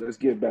 Oh, let's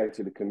get back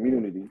to the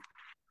community.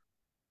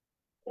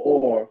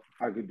 Or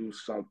I could do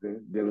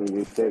something dealing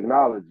with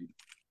technology.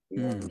 You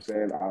know what I'm Mm,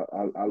 saying?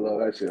 I love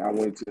that shit. I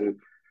went to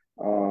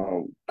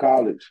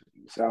college,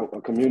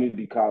 a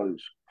community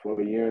college for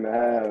a year and a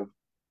half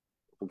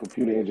for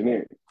computer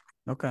engineering.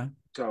 okay.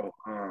 So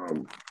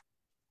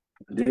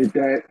did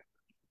that,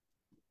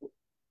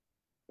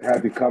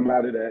 had to come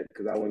out of that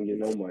because I wouldn't get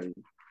no money.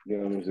 You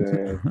know what I'm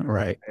saying?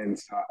 Right. And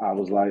so I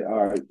was like,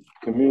 all right,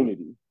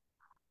 community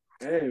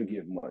and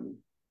give money.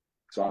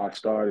 So I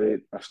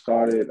started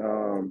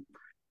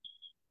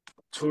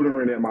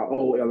tutoring at my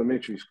old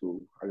elementary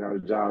school. I got a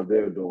job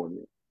there doing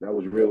it. That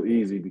was real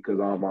easy because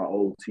all my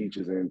old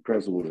teachers and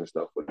principals and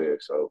stuff were there.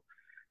 So,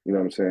 you know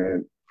what I'm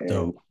saying? And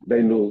Dope.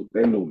 they knew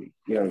me.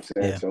 You know what I'm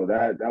saying? Yeah. So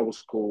that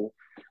was cool.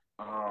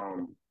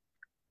 Um,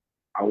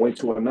 I went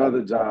to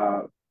another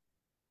job.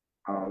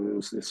 It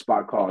was this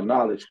spot called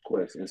Knowledge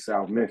Quest in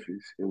South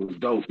Memphis. It was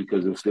dope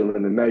because it was still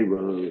in the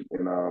neighborhood,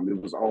 and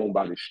it was owned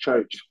by this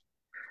church.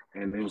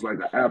 And it was like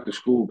an after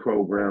school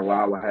program where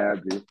I would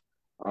have the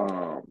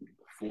um,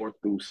 4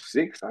 through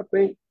 6, I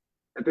think,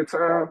 at the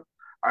time.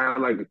 I had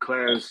like a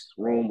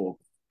classroom of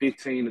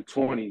 15 to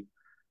 20,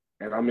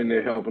 and I'm in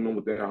there helping them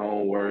with their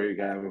homework,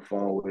 having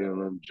fun with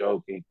them,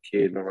 joking,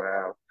 kidding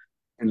around.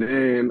 And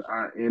then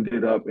I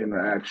ended up in the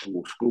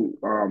actual school.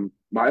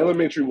 My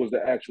elementary was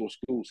the actual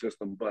school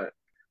system, but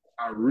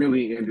I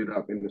really ended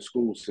up in the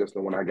school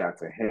system when I got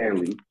to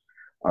Hanley.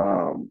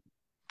 Um,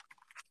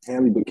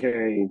 Hanley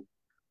became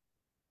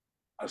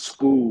a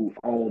school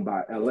owned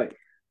by LA,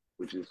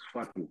 which is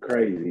fucking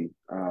crazy.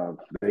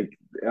 They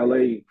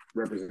LA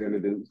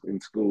representatives in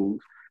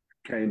schools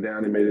came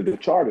down and made it a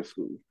charter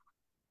school,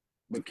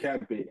 but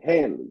kept it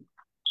Hanley.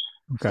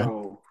 Okay.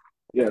 So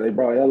yeah, they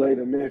brought LA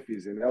to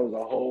Memphis, and that was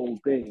a whole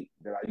thing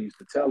that I used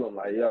to tell them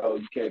like, yo,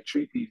 you can't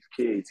treat these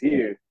kids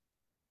here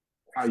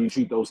how you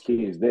treat those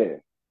kids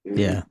there.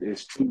 Yeah.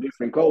 It's two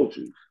different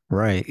cultures,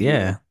 Right. you know.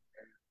 Yeah.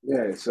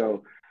 Yeah.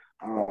 So,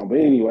 but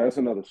anyway, that's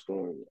another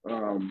story.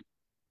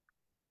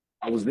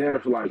 I was there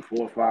for like 4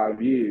 or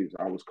 5 years.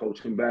 I was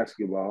coaching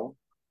basketball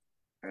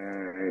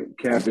and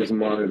campus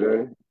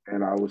monitor,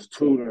 and I was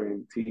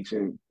tutoring,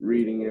 teaching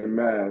reading and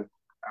math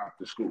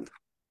after school.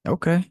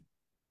 Okay.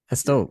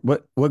 That's Yeah. dope.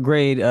 What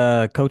grade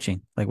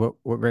coaching? Like what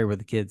grade were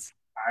the kids?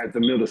 I had the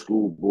middle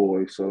school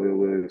boys, so it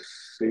was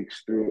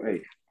 6 through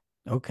 8.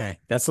 Okay.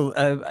 That's a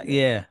Yeah.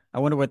 yeah. I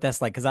wonder what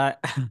that's like because I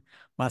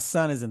my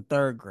son is in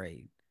third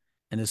grade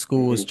and the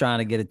school was Mm-hmm. trying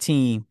to get a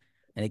team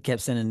and they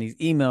kept sending these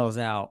emails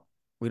out.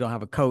 We don't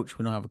have a coach.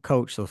 We don't have a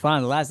coach. So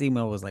finally, the last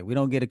email was like, we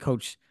don't get a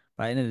coach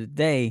by the end of the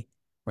day.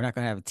 We're not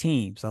gonna have a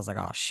team. So I was like,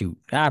 oh shoot.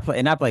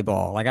 And I play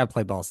ball. Like I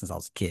played ball since I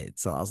was a kid.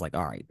 So I was like,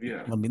 all right,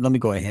 Yeah. let me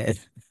go ahead.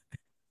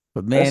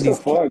 But man, That's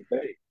a fun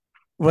thing.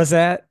 what's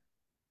that?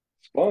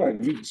 It's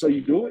fun. So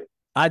you do it?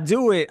 I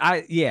do it.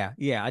 I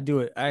do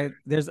it.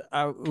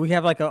 We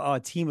have like a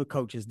team of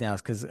coaches now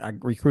because I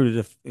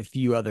recruited a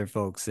few other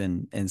folks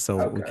and so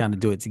we Okay. kind of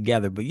do it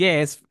together. But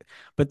yeah, it's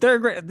but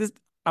third grade this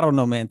I don't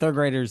know, man. Third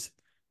graders,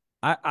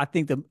 I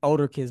think the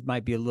older kids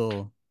might be a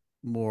little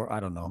more, I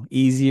don't know,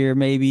 easier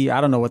maybe.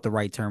 I don't know what the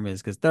right term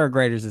is because third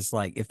graders, it's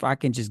like if I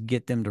can just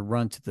get them to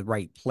run to the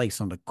right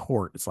place on the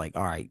court, it's like,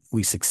 all right,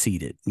 we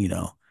succeeded, you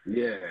know.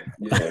 Yeah,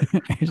 yeah.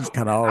 It's just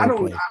kind of all I over the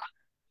don't place.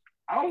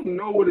 I don't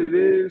know what it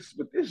is,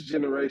 but this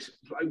generation,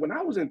 like when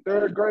I was in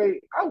third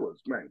grade, I was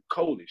man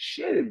cold as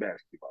shit in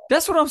basketball.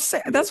 That's what I'm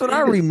saying. Yeah, That's what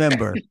I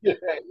remember. yeah,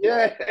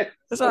 yeah.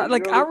 That's So why, you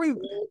like know I what I'm re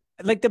saying?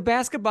 like the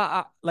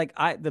basketball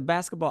the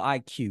basketball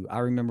IQ I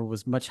remember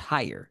was much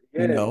higher,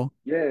 you Yeah, know.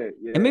 yeah,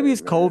 And maybe yeah,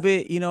 it's man.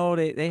 COVID, you know,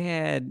 they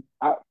had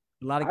I, a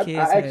lot of I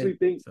kids had actually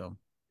think so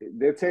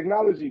they're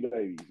technology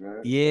babies,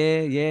 man.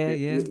 yeah, yeah,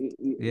 yeah,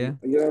 yeah,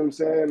 You know what I'm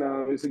saying?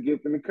 It's a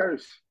gift and a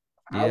curse.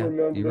 I yeah. You're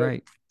remember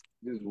right.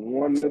 just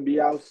wanting to be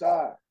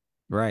outside.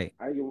 Right.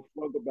 I didn't give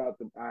a fuck about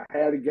the. I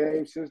had a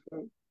game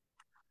system.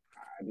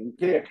 I didn't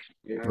care.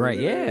 You know what I'm Right.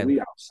 saying? Yeah.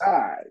 We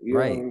outside. You know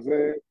what Right. I'm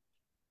saying?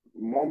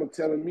 Mama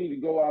telling me to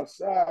go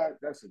outside,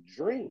 that's a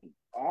dream.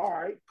 All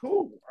right,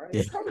 cool. I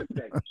Yeah. ain't coming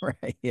back.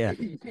 Right. Yeah.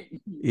 You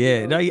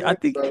Yeah. know what No, I'm I saying?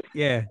 think, So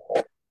yeah,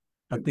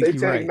 I think they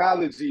you're right.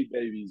 technology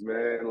babies,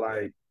 man. Yeah.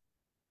 Like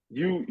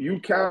you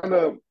kind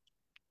of,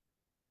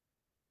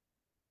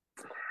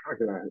 how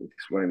can I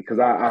explain it? Because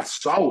I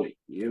saw it.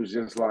 It was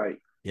just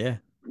like, Yeah.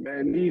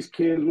 man, these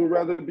kids would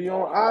rather be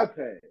on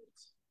iPads.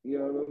 You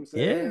know what I'm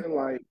Yeah. saying?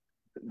 Like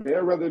they'd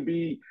rather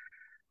be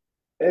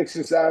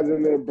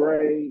exercising their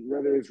brain,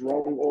 whether it's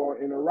wrong or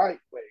in the right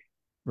way,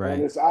 on Right.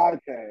 this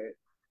iPad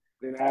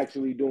than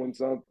actually doing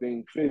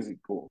something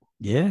physical.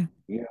 Yeah.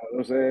 You know what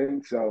I'm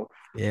saying? So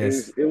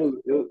Yes. it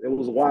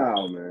was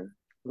wild, man.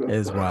 It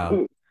is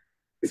wild.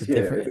 It's a Yeah,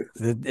 different,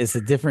 it's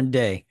a different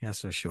day.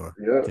 That's for sure.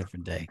 yeah,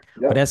 Different day.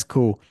 But yep. that's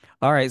cool.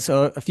 All right.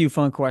 So a few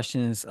fun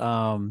questions.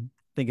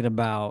 Thinking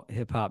about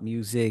hip hop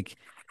music,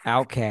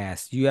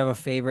 Outkast. Do you have a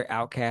favorite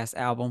Outkast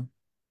album?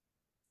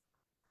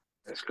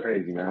 That's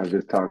crazy, man. I was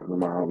just talking to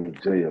my homie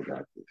Jay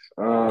about this.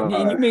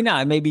 And you may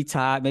not. It may be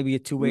tied, maybe a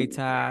two-way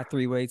tie,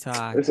 three-way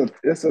tie.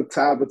 It's a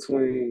tie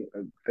between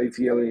AT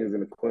Aliens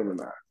and the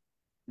Aquemini.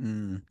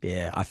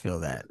 Yeah, I feel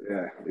that.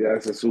 Yeah, yeah,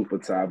 it's a super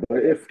tie. But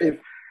if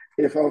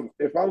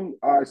I'm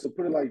all right, so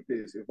put it like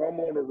this: if I'm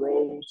on the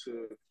road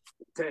to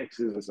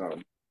Texas or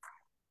something,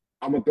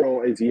 I'm gonna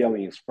throw on AT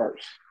Aliens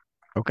first.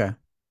 Okay.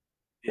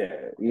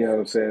 Yeah, you know what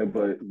I'm saying.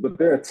 But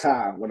they're a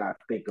tie when I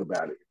think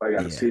about it. If I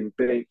got to Yeah. sit and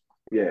think,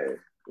 yeah,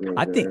 you know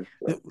I what I'm think saying.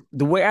 So,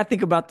 the way I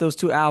think about those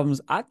two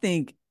albums, I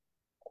think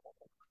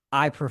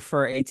I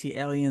prefer AT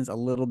Aliens a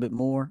little bit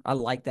more. I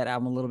like that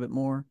album a little bit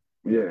more.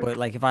 yeah, But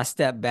like if I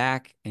step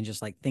back and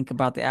just like think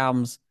about the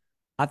albums,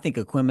 I think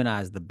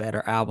Aquemini is the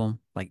better album,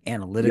 like yep,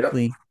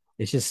 analytically.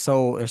 It's just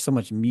so there's so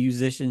much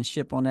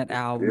musicianship on that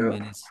album, yep,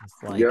 and it's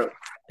just like yep.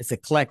 it's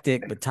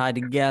eclectic but tied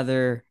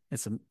together.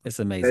 It's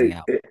amazing They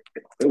album.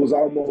 it was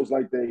almost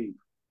like they,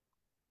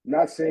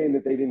 not saying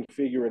that they didn't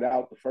figure it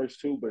out the first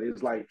two, but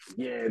it's like,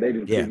 yeah, they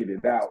didn't Yeah, figure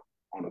it out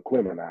on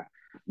Aquemini.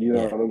 You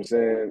know yeah, what I'm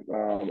saying?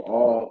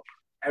 All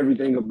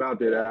everything about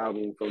that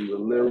album, from the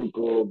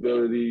lyrical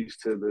abilities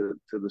to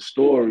the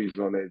stories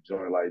on that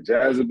joint, like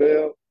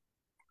Jezebel.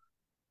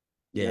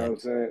 You know yeah. what I'm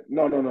saying?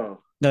 No, no,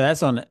 no. No,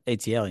 that's on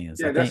AT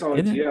Aliens, I Yeah, that's think, on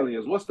isn't AT it?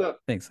 Aliens. I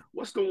think so.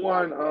 What's the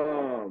one?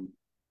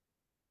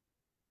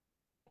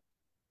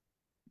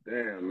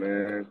 Damn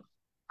man,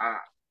 I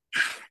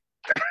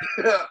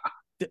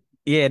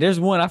Yeah, there's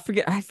one. I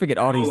forget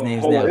all these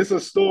names hold on. now. It's a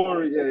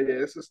story. Yeah,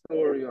 yeah, it's a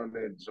story on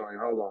that joint.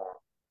 Hold on.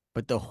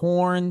 But the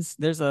horns,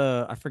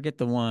 I forget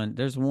the one.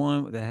 There's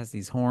one that has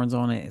these horns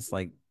on it. It's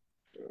like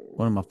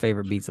one of my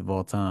favorite beats of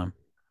all time.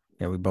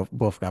 Yeah, we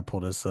both got to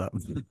pull this up.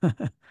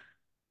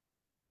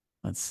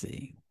 Let's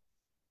see.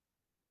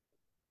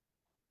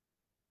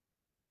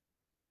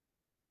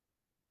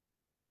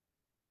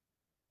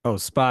 Oh, One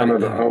Spot.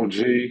 of the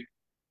OG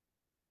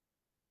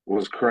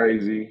was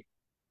crazy.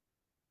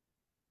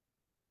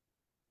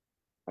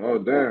 Oh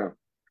damn.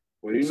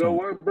 Well, you know Some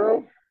what,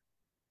 bro?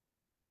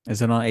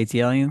 is it on AT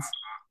Aliens?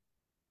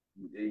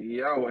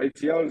 Yo,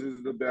 ATLs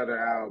is the better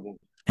album.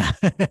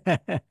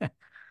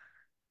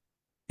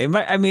 It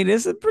might. I mean,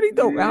 it's a pretty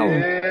dope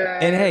album. And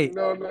Yeah, hey,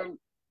 no, no.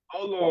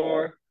 Hold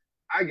on.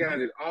 I got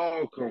it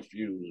all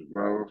confused,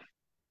 bro.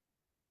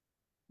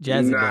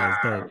 Jezebel is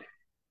Nah. dope.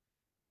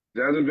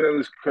 Jezebel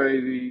is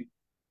crazy.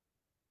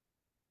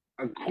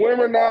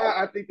 Aquemini,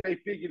 I think they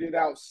figured it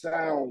out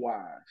sound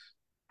wise,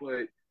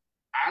 but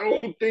I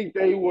don't think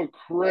they were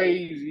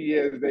crazy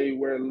as they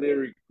were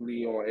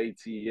lyrically on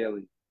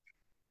ATL.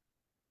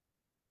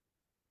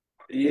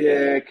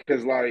 Yeah,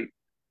 because like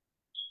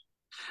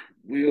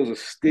Wheels of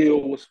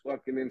Steel was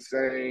fucking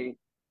insane.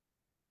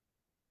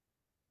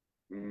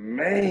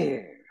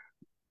 Man,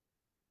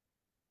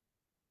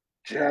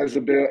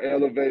 Jezebel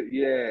Elevate,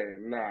 yeah,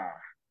 nah.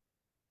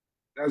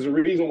 That's the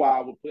reason why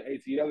I would put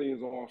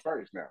ATLians on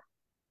first now.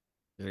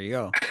 There you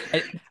go.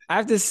 I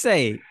have to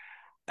say,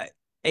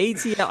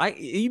 ATL,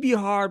 you'd be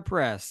hard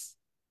pressed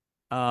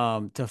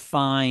to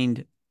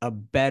find a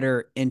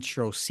better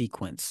intro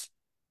sequence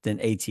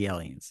than AT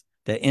Aliens.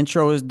 The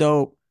intro is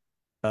dope.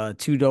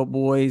 Two Dope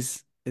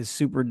Boys is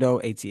super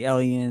dope. AT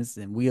Aliens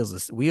and Wheels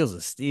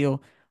of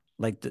Steel.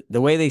 Like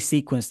the way they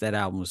sequenced that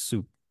album was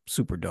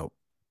super dope.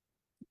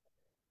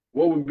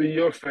 What would be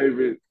your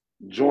favorite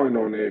joint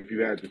on there if you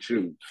had to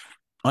choose?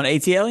 On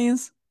AT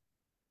Aliens,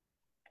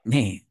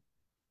 man,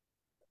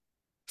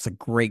 it's a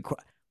great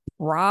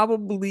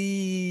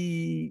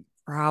probably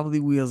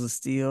Wheels of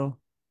Steel.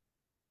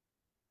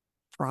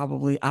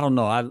 Probably. I don't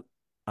know.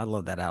 I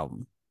love that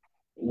album.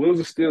 Wheels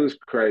of Steel is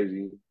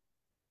crazy.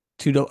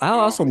 Two Dope. I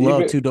also love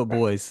Even Two Dope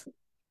Boys.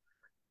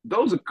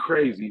 those are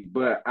crazy,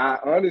 but I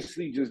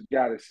honestly just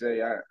gotta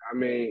say, I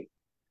mean,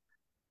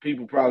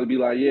 people probably be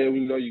like, yeah, we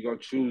know you're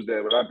gonna choose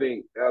that, but I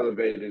think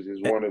Elevators is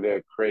It's one of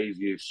their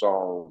craziest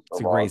songs a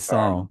of all great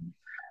time. song.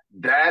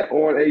 That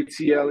on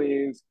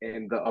ATLians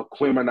and the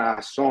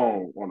Aquemini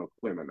song on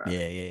Aquemini.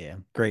 Yeah.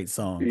 Great Yeah,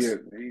 songs.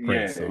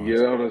 Great yeah, you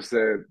songs. know what I'm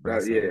saying?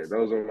 Great Yeah, songs.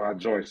 those are my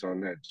joints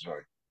on that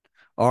joint.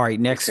 All right,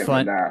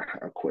 Aquemini,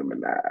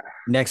 Aquemini.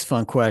 next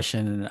fun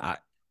question. And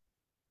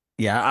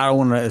Yeah, I don't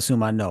want to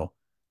assume I know.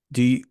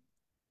 Do you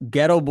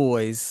Ghetto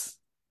Boys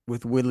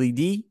with Willie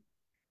D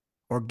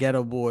or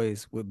Ghetto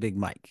Boys with Big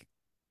Mike?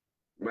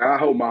 Man, I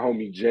hope my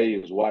homie Jay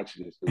is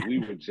watching this because we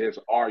were just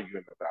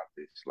arguing about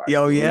this like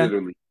Yo, yeah.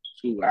 literally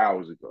 2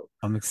 hours ago.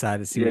 I'm excited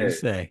to see what you Yeah,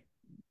 say.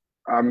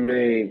 I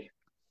mean,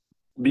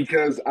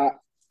 because I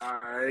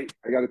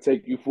got to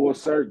take you full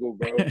circle,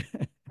 bro.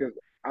 Because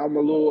I'm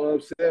a little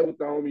upset with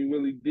the homie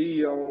Willie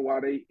D on why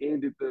they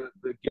ended the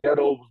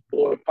Ghetto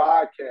Boy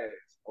podcast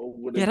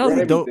over the Yeah, that was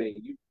a Grammy dope.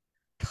 thing.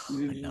 I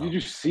Did know. you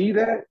see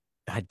that?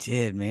 I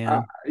did,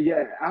 man.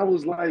 Yeah, I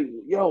was like,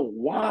 yo,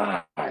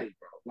 why, bro?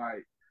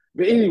 Like,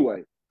 but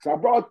anyway, so I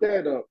brought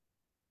that up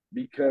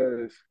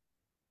because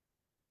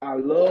I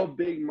love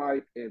Big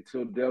Mike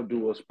until They'll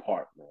Do Us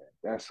Part, man.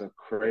 That's a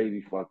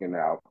crazy fucking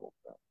album,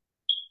 bro.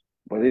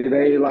 But it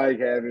ain't like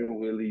having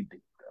Willie D,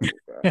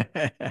 though,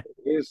 bro.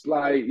 It's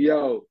like,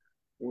 yo,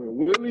 when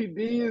Willie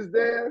D is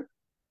there,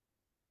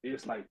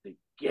 it's like the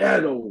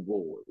Ghetto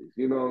Boys.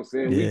 You know what I'm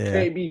saying? We Yeah.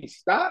 can't be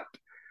stopped.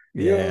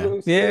 You know Yeah. what I'm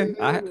Yeah. saying?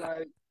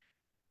 Like,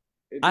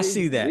 and I then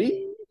see that.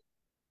 Z,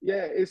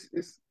 yeah, it's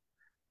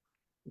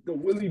the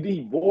Willie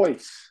D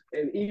voice.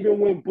 And even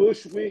when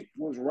Bushwick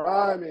was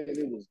rhyming,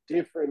 it was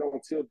different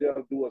until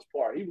They'll Do Us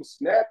Part. He was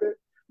snapping,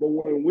 but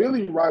when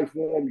Willie write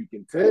for him, you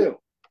can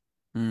tell.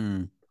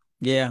 Mm.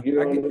 Yeah, You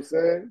know what I'm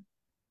saying?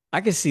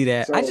 I can see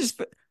that. So I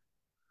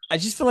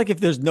just feel like if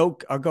there's no,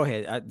 oh, go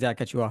ahead. Did I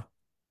cut you off?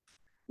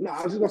 no,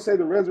 I was just gonna say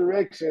the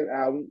Resurrection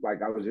album,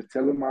 like I was just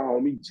telling my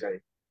homie Jay,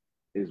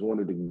 is one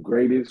of the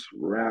greatest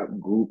rap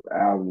group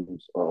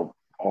albums of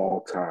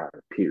all time,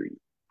 period.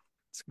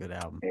 It's a good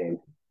album. And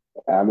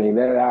I mean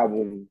that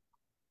album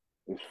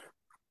is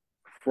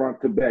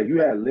front to back. You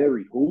had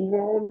Larry Hoover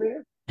on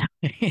there.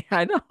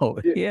 I know.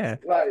 Yeah, Yeah.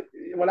 like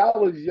when I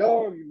was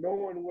young,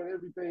 knowing what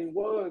everything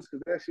was,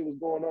 because that shit was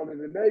going on in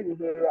the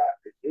neighborhood,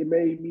 it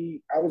made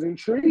me. I was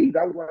intrigued.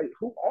 I was like,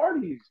 "Who are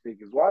these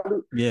niggas? Why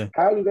do? Yeah.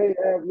 How do they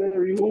have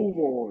Larry Hoover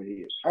on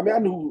here?" I mean, I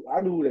knew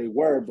who they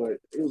were, but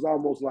it was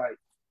almost like,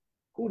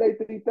 who they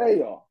think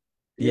they are.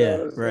 You know Yeah.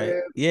 what I'm Right.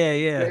 saying? Yeah.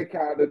 Yeah. That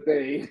kind of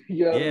thing.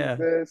 You know what I'm Yeah.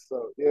 saying?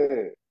 So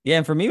yeah, Yeah.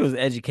 And for me, it was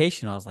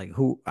education. I was like,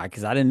 who?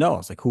 Because I didn't know. I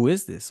was like, who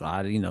is this? So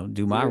I,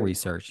 do my yeah,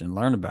 research and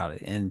learn about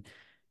it. And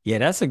yeah,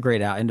 that's a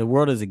great album. And The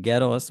World is a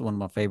Ghetto. That's one of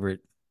my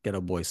favorite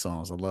Ghetto Boy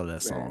songs. I love that man.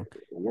 song.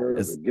 Word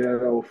of the It's,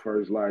 ghetto,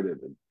 first light of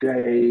the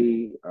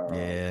day,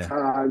 yeah.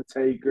 time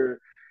taker,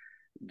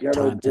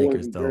 ghetto Time boys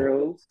Taker's and dope.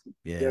 girls,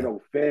 Yeah.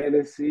 ghetto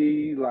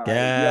fantasy, like yo,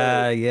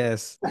 Yeah.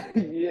 Yes.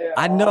 yeah,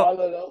 I know. all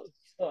of those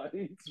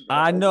songs,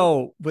 I bro.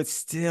 know. But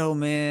still,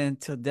 man,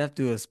 Till Death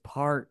Do Us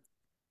Part.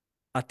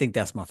 I think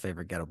that's my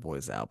favorite Ghetto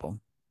Boys album.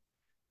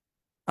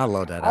 I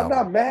love that I'm album.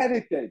 not mad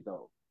at that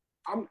though.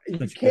 You Such a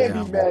good can't be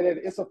album. mad at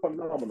it. It's a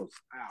phenomenal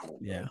album,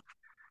 bro. Yeah.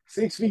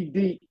 6 Feet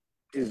Deep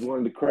is one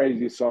of the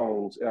craziest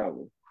songs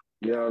ever.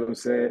 You know what I'm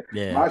saying?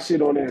 Yeah. My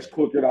shit on there is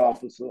Crooked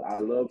Officer. I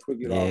love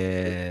Crooked Officer.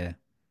 Yeah.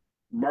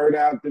 Murder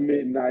After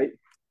Midnight.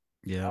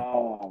 Yeah.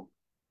 Um,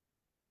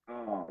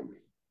 um,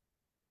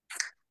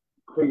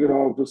 Crooked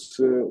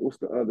Officer. What's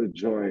the other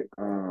joint?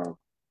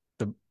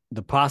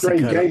 The posse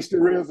Straight cut.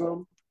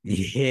 Gangsterism.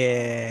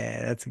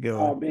 Yeah, that's a good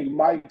one. Big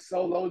Mike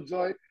solo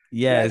joint. That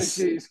Yes.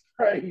 shit is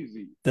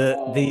crazy.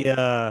 The the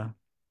uh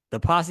the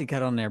posse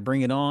cut on there,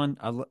 Bring It On.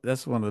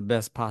 That's one of the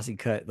best posse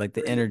cut. Like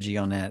the Bring it. energy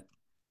on that,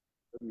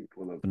 Let me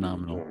pull up this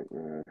phenomenal. joint,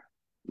 man.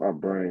 My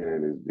brain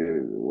ain't as good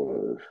as it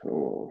was.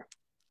 Hold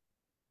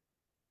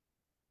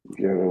on.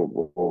 Ghetto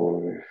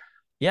boy.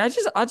 Yeah,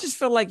 I just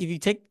feel like if you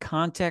take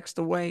context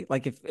away,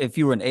 like if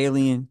you were an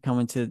alien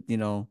coming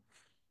to,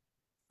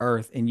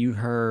 Earth and you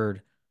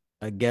heard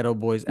a Ghetto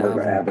Boys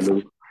Murder album.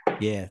 Avenue.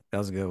 Yeah, that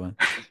was a good one.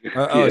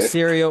 Yeah.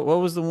 Serial. What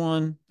was the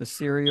one? The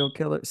serial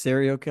killer.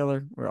 Serial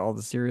killer, where all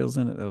the cereals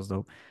in it. That was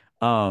dope.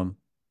 Um,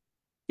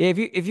 yeah.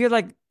 If you're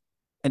like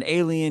an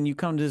alien, you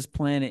come to this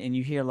planet and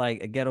you hear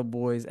like a Ghetto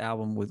Boys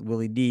album with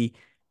Willie D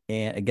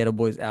and a Ghetto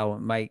Boys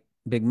album with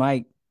Big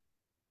Mike.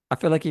 I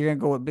feel like you're gonna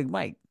go with Big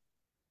Mike.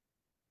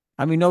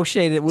 I mean, no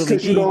shade at Willie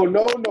Since you D. don't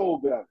know no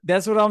better.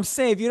 That's what I'm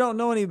saying. If you don't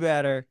know any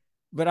better,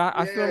 but Yeah.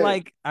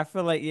 I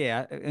feel like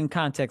yeah, and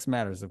context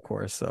matters, of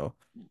course. So,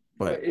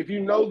 but But if you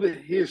know the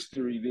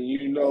history, then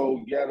you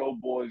know Ghetto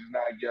Boys is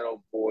not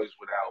Ghetto Boys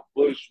without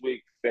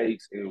Bushwick,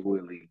 Fakes, and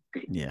Willie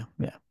D. yeah,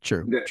 yeah,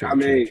 true, I true, true,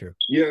 mean, true.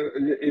 yeah,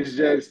 it's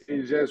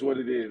just what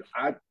it is.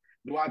 I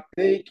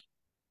think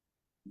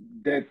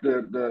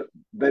that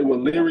they were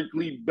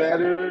lyrically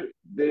better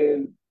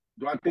than.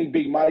 Do I think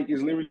Big Mike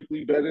is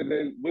lyrically better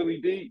than Willie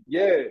D?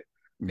 Yeah,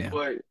 Yeah,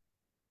 but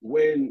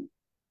when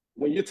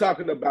you're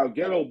talking about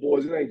Ghetto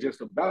Boys, it ain't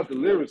just about the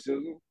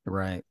lyricism.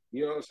 right.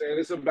 You know what I'm saying?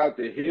 It's about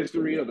the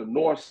history of the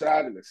North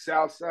Side and the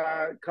South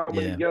Side coming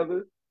Yeah,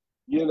 together.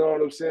 You know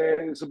what I'm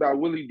saying? It's about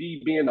Willie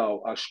D being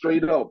a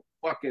straight up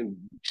fucking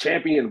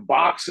champion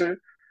boxer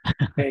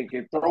and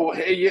can throw.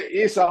 Hey,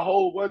 it's a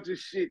whole bunch of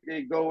shit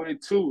that go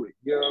into it.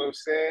 You know what I'm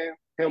saying?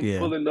 Him yeah.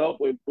 pulling up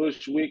when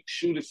Bushwick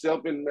shoot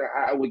himself in the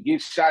eye, would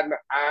get shot in the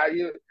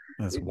eye.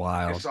 That's It's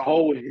wild. a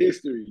whole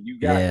history. You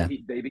got Yeah,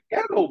 they the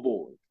Ghetto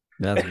Boys.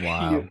 that's you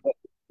wild. know?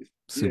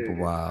 Super Yeah,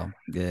 wild.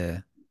 Yeah.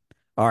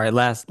 All right,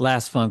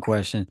 last fun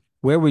question.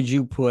 Where would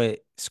you put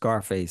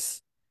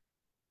Scarface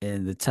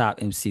in the top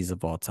MCs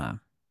of all time?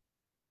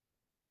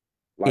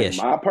 like Ish.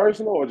 my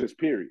personal or just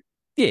period.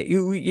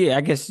 Yeah,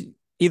 I guess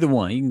either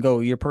one. You can go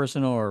your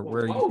personal or Well,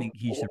 where you both. think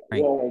he should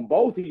rank. Well, on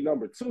both, he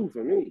number two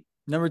for me.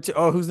 Number two.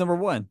 Oh, who's number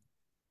one?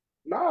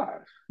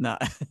 Nas. Nah.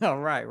 All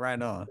right,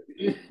 right on.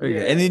 Very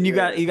good. And Yeah, then you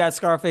got yeah, you got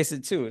Scarface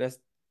at two. That's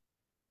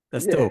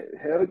yeah. dope.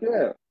 Hell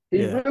yeah.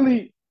 He Yeah.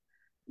 really,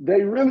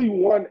 they really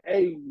won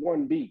A,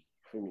 one B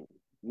for me.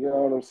 You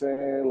know what I'm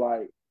saying?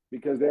 Like,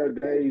 because there are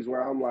days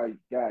where I'm like,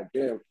 God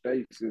damn,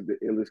 Face is the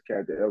illest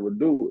cat to ever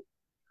do it.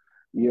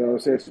 You know what I'm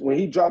saying? So when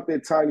he dropped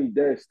that Tiny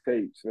Desk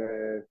tapes,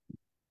 man,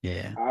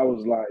 Yeah. I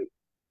was like,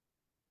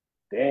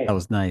 That damn,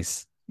 was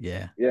nice.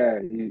 Yeah. yeah,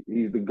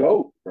 he's the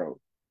GOAT, bro.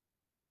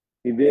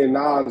 And then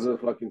Nas will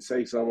fucking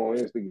say something on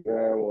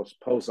Instagram or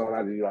post on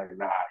IG like,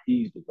 nah,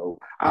 he's the GOAT.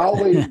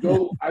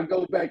 I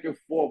go back and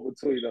forth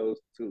between those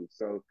two.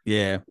 So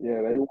Yeah.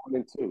 yeah, they one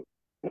and two.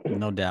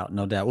 No doubt,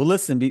 no doubt. Well,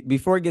 listen,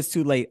 before it gets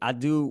too late, I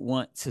do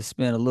want to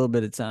spend a little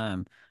bit of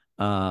time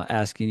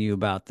asking you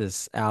about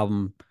this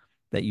album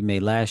that you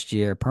made last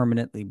year,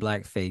 Permanently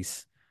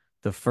Blackface,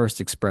 The First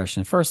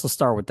Expression. First, let's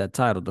start with that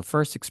title, The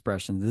First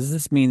Expression. Does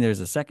this mean there's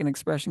a second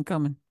expression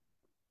coming?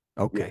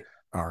 Yes, Okay.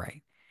 All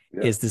right.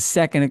 yeah. Is the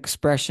second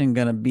expression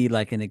going to be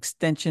like an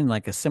extension,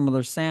 like a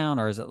similar sound,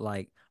 or is it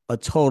like a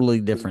totally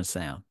It's, different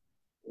sound?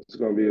 it's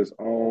gonna be his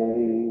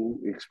own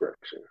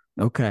expression.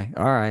 Okay.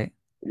 All right.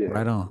 Yeah,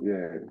 Right on.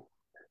 yeah,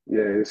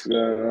 yeah. It's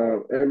gonna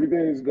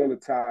everything is gonna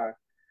tie.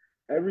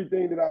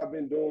 Everything that I've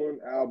been doing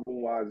album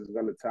wise is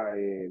gonna tie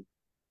in.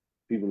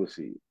 People will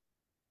see it.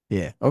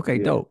 Yeah. Okay,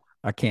 Yeah. dope.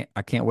 I can't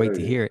Oh wait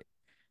to yeah. hear it.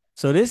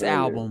 So this Oh yeah.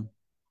 album,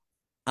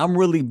 I'm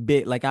really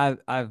big. Like I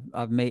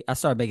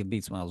started making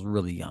beats when I was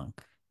really young.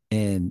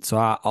 And so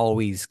I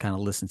always kind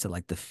of listen to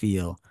like the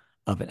feel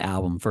of an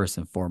album first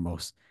and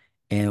foremost.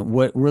 And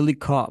what really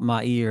caught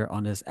my ear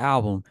on this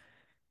album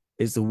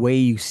is the way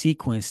you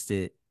sequenced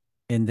it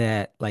in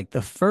that like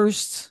the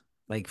first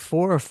like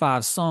four or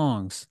five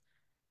songs,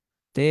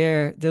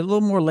 they're a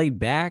little more laid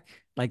back.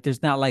 Like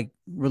there's not like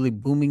really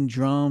booming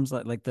drums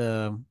like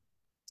the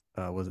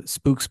was it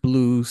Spooks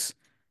Blues?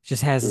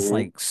 Just has this Mm-hmm.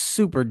 like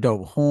super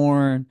dope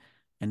horn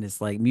and this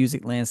like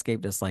music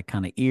landscape that's like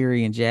kind of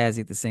eerie and jazzy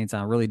at the same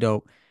time, really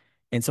dope.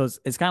 And so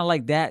it's kind of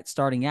like that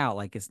starting out.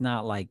 Like it's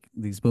not like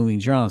these booming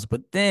drums,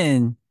 but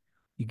then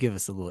you give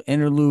us a little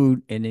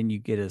interlude, and then you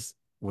get us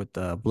with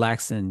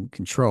Blacks in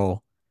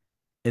Control.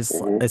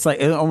 Mm-hmm. It's like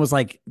it almost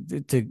like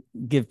to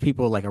give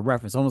people like a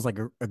reference, almost like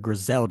a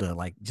Griselda,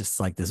 like just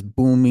like this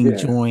booming Yeah.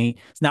 joint.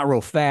 It's not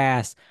real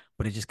fast,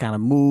 but it just kind of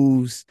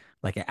moves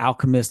like an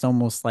alchemist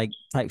almost like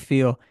type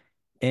feel.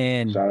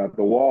 And Shout out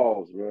the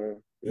walls,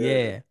 man. Yeah.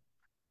 yeah.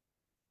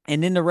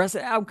 And then the rest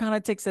of the album kind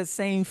of takes that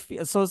same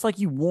feel. So it's like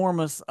you warm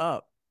us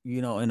up,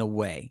 in a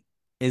way.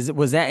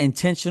 Was that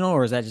intentional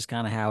or is that just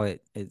kind of how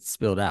it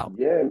spilled out?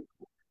 Yeah.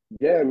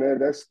 Yeah, man.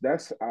 That's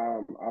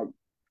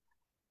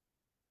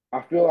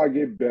I feel I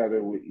get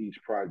better with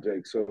each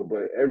project. So,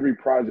 but every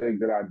project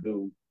that I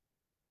do,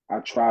 I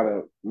try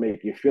to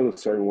make it feel a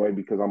certain way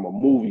because I'm a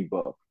movie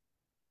buff.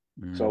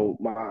 Mm. So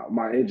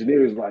my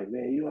engineer is like,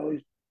 man, you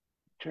always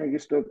trying to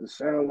get stuff to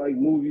sound like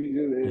movies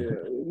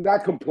and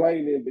not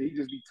complaining, but he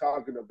just be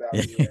talking about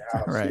me and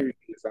how Right.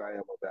 serious I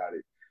am about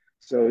it.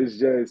 So it's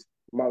just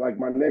my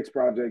next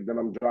project that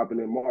I'm dropping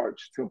in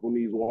March, Temple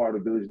Needs Water,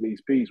 Village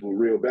Needs Peace with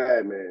Real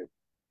Bad Man.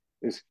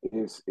 It's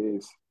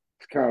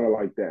kind of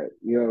like that.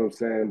 You know what I'm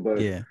saying?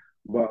 Yeah.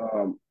 But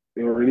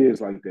or it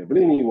is like that. But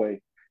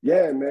anyway,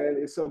 yeah, man,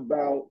 it's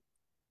about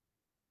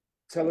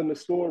telling the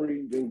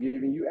story than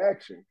giving you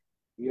action.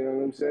 You know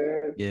what I'm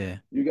saying? Yeah.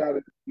 You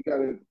gotta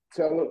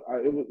tell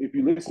it. If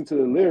you listen to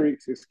the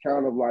lyrics, it's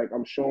kind of like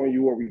I'm showing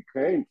you where we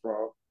came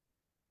from.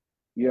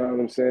 You know what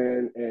I'm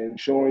saying? And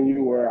showing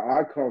you where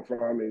I come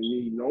from and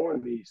me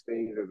knowing these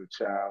things as a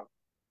child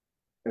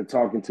and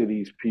talking to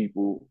these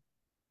people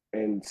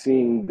and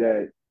seeing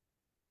that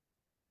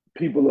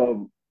people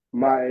of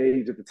my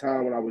age at the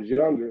time when I was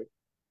younger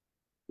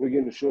were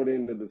getting the short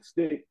end of the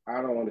stick.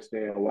 I don't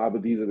understand why,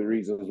 but these are the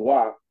reasons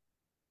why.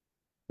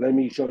 Let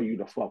me show you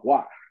the fuck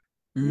why.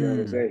 You know what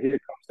I'm Mm. saying? Here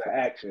comes the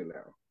action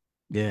now.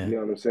 Yeah. You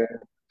know what I'm saying?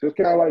 Just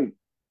kind of like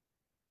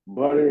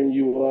buttering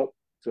you up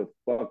to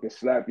fucking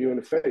slap you in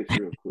the face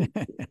real quick.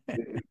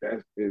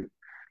 That's it.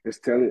 It's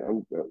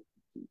telling.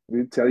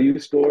 We tell you the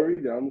story.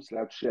 Then I'm gonna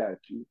slap shit at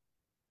you.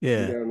 You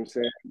Yeah. know what I'm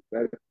saying?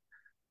 That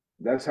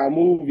that's how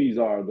movies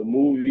are. The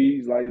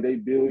movies like they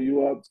build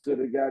you up to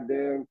the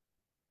goddamn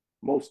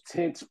most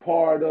tense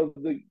part of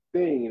the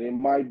thing, and it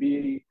might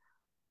be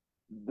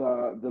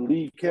the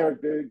lead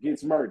character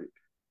gets murdered.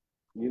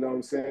 You know what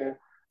I'm saying?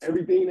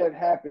 Everything that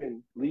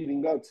happened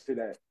leading up to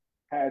that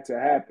had to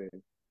happen.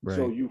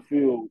 So Right. you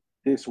feel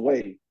this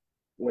way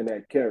when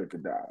that character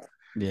dies.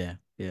 Yeah.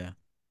 Yeah.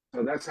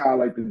 So that's how I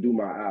like to do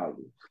my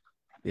albums.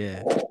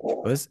 Yeah.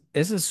 Well,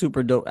 it's a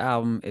super dope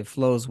album. It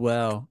flows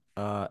well.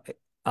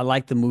 I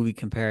like the movie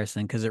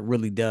comparison because it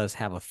really does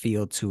have a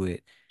feel to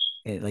it.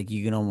 Like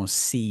you can almost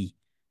see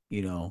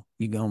You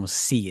can almost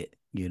see it.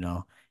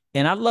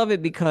 And I love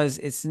it because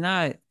it's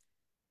not,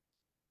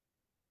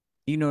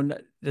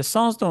 the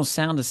songs don't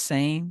sound the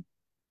same,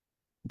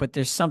 but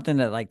there's something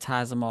that like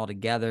ties them all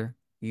together.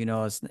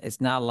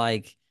 It's not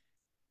like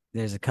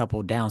there's a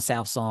couple down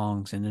south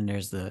songs and then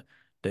there's the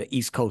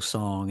East Coast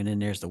song and then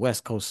there's the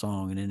West Coast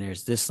song and then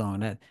there's this song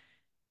that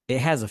it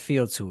has a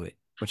feel to it,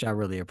 which I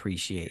really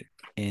appreciate.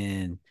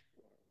 And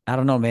I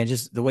don't know, man,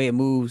 just the way it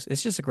moves,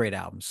 it's just a great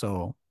album.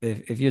 So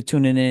if you're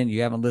tuning in,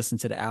 you haven't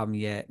listened to the album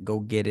yet, go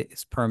get it.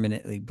 It's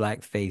Permanently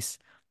Blackface,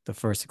 the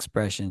first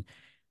expression.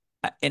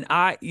 And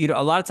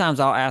a lot of times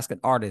I'll ask an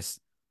artist,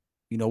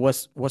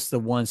 what's the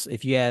one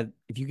if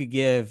you could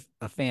give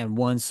a fan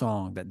one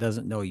song that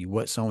doesn't know you,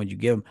 what song would you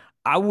give them?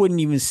 I wouldn't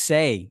even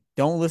say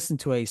don't listen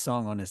to a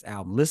song on this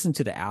album. Listen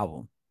to the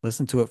album.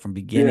 Listen to it from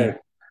beginning Yeah,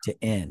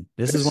 to end.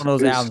 This is one it's of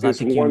those it's albums I it's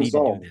think you one need to do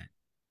song. that. It's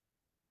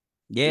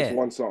Yeah.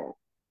 one song.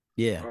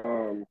 Yeah.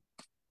 Um,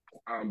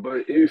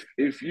 but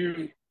if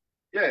you,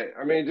 yeah,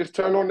 I mean, just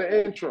turn on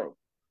the intro.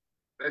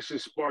 That should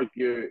spark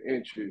your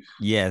interest.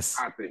 Yes.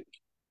 I think.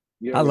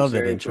 You know I what I'm love that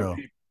saying? So intro.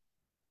 people,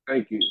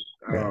 thank you.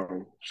 Yeah.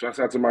 Shouts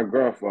out to my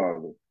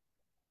grandfather.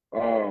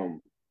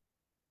 Um,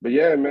 but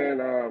yeah,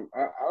 man.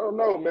 I don't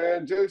know,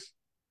 man. Just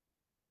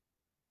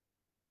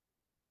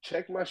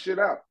check my shit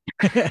out.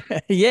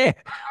 Yeah.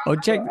 Oh,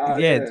 check. Yeah,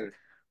 Yeah,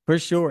 for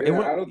sure. And yeah.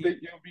 what I don't think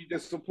you'll be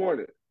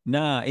disappointed.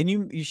 nah, and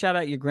you shout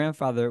out your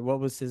grandfather. What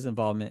was his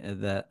involvement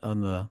in that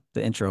on the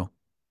intro?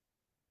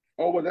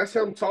 Oh, well, that's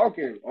him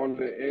talking on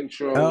the Oh,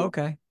 intro,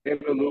 okay.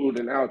 interlude,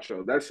 and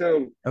outro. That's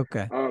him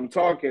Okay.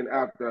 talking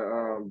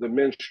after the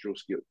minstrel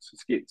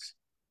skits.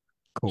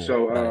 Cool.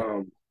 So Got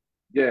it.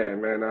 yeah,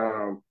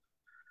 man.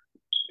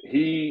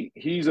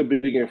 He's a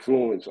big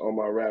influence on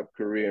my rap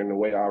career and the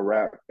way I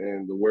rap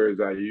and the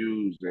words I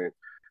use, and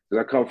 'cause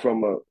I come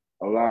from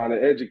a line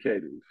of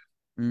educators.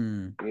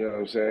 Mm. You know what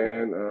I'm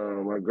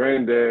saying? My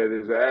granddad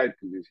is an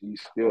activist.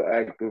 He's still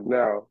active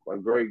now. My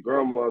great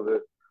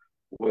grandmother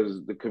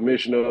was the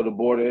commissioner of the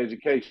board of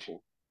education.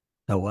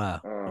 Oh, wow.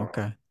 Um,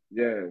 Okay.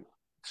 yeah,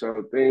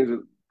 so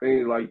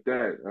things like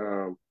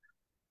that.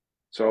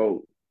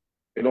 So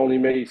it only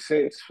made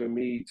sense for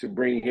me to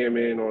bring him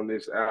in on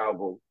this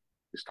album.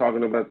 It's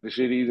talking about the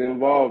shit he's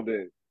involved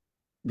in.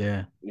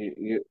 Yeah.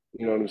 You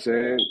know what I'm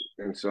saying?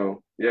 And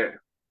so yeah,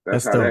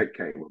 that's That's how dope. that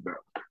came about.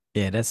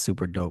 Yeah, that's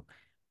super dope.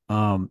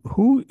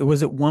 Who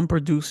was it, one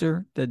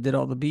producer that did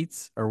all the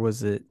beats, or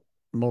was it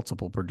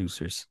multiple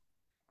producers?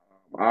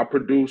 I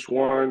produced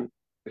one.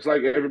 It's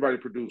like everybody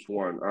produced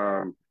one.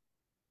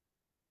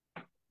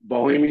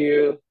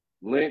 Bohemia,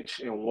 Lynch,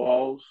 and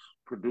Walls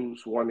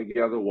produced one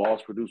together.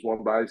 Walls produced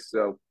one by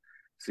itself.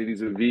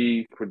 Cities of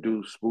V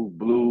produced Spook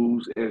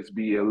Blues,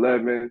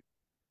 SB11,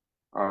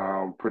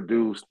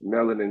 produced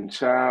Melanin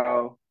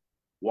Child. Oh,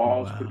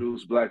 Walls wow.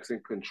 produced Blacks in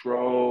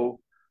Control.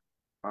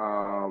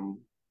 Um,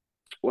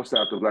 what's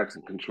after Blacks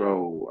in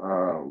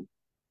Control?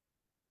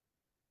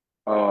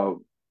 Uh,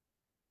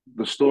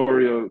 the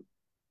story of,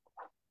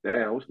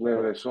 damn, what's the name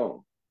of that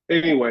song?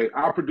 Anyway,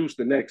 I produced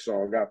the next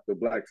song after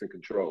Blacks in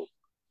Control.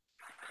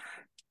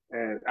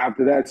 And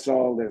after that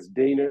song, that's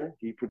Diener.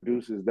 He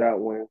produces that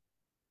one.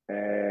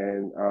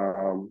 And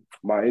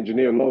my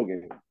engineer,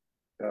 Logan,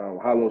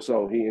 Hollow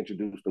Soul, he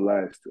introduced the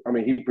last two. I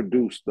mean, he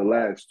produced the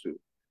last two.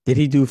 Did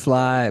he do And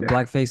Fly,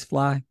 Blackface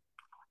Fly?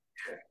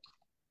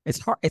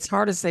 It's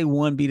hard to say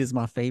one beat is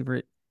my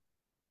favorite,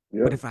 but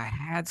yep, if I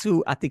had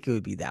to, I think it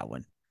would be that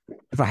one.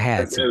 If I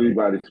had that's to.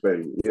 everybody's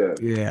favorite. Yeah.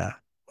 Yeah.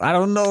 I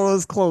don't know. It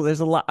was close. There's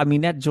a lot. I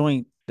mean, that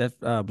joint, that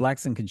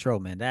Blacks in Control,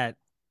 man,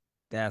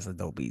 that's a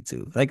dope beat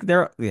too. Like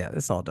yeah,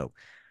 it's all dope.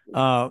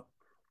 Uh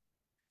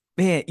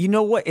Man, you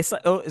know what? It's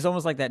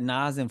almost like that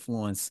Nas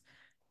influence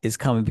is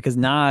coming because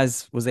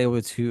Nas was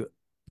able to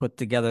put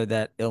together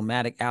that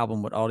Illmatic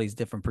album with all these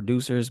different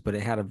producers, but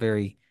it had a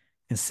very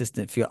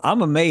consistent feel.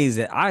 I'm amazed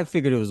that I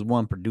figured it was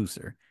one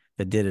producer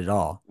that did it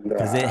all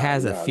because it Nah,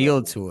 has a nah, nah, feel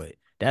nah. to it.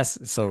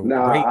 That's so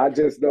Nah, great. Great job I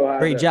just know how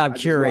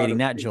curating to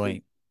that pick the,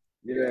 joint.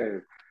 yeah.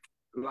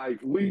 Like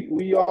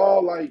we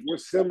all like we're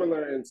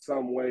similar in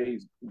some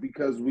ways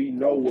because we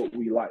know what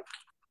we like.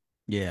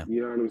 Yeah.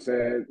 You know what I'm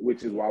saying?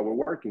 Which is why we're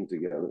working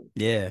together.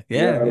 Yeah. You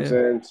know Yeah. what I'm Yeah.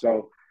 saying?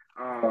 So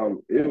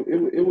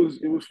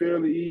it was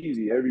fairly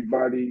easy.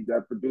 Everybody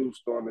that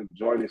produced on the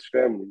joint is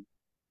family,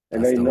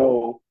 and That's they dope.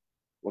 know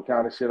what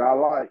kind of shit I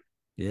like.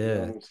 You know what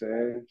Yeah. I'm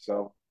saying?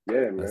 So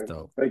yeah, That's man.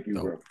 dope. Thank you,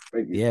 Dope. bro.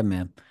 Thank you. Yeah,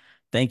 man.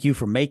 Thank you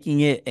for making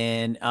it.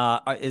 And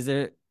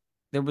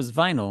there was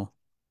vinyl.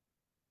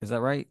 Is that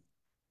right?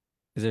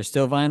 Is there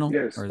still vinyl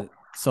Yes, or is it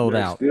sold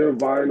there's out? still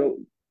vinyl.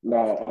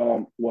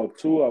 No, well,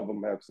 two of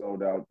them have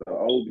sold out. The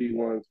OB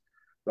ones,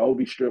 the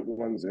OB strip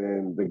ones,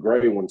 and the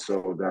gray ones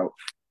sold out.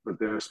 But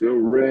there's still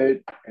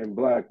red and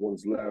black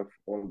ones left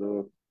on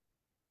the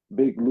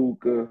big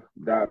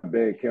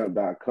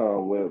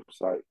Lukah.bandcamp.com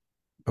website.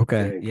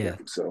 Okay, yeah.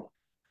 Bandcamp. So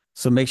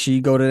So make sure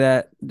you go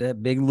to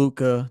that big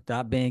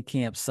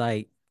Luca.bandcamp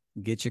site.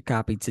 Get your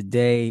copy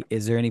today.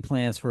 Is there any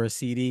plans for a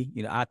CD?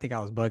 I think I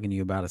was bugging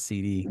you about a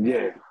CD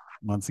yeah.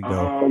 months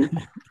ago. Um,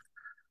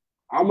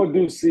 I'm gonna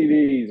do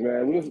CDs,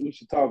 man. We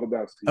should talk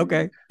about CDs.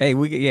 Okay. Hey,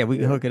 we can Yeah,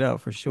 hook it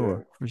up for yeah,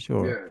 sure. For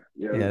sure.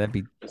 yeah. Yeah, that'd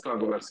be Let's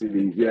talk about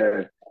CDs.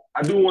 Yeah,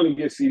 I do want to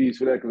get CDs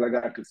for that because I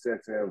got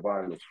cassettes and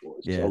vinyls for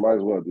it, so I yeah. might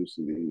as well do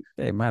CDs.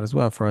 They might as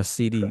well for us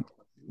CD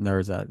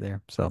nerds out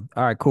there. So,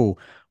 all right, cool.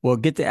 Well,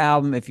 get the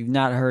album. If you've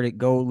not heard it,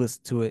 go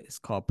listen to it. It's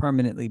called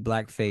Permanently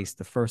Blackface,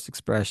 The First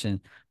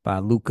Expression by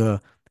Lukah.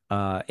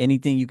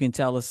 Anything you can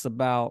tell us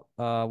about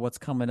what's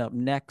coming up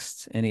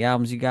next? Any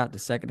albums you got, The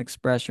Second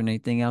Expression,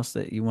 anything else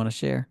that you want to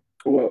share?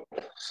 Well,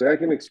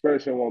 second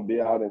expression won't be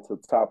out until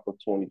top of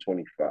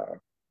 2025.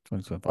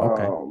 2025.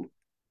 Okay.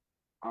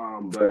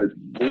 Um, but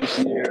this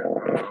year,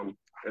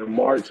 in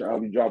March, I'll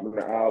be dropping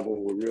an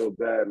album with Real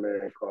Bad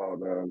Man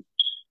called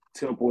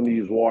Temple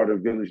Needs Water,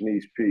 Village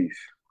Needs Peace.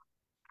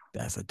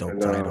 That's a dope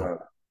And title.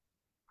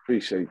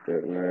 appreciate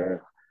that, man.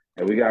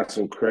 And we got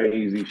some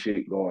crazy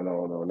shit going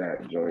on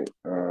that joint.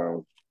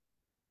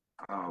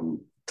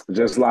 Um,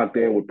 just locked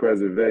in with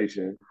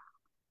Preservation,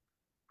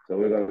 so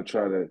we're gonna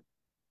try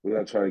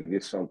to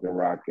get something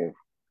rocking.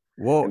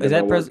 Whoa, And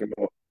then been working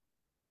on,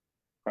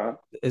 huh?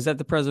 is that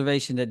the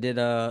preservation that did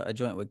a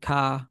joint with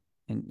Ka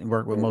and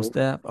worked with Most Mm-hmm.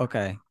 Def?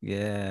 Okay.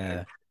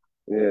 Yeah.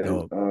 Yeah,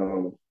 Dope.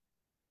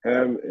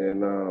 him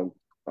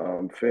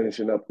and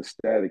finishing up the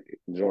Static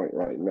joint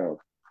right now.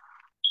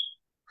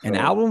 An So,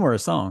 album or a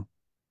song?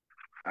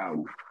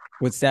 um,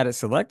 With Status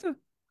Selector?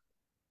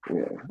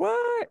 yeah,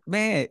 What?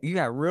 Man, you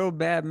got real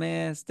bad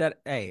man.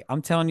 Hey,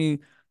 I'm telling you,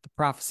 the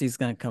prophecy is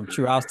gonna come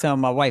true. I was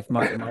telling my wife,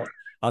 I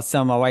was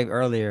telling my wife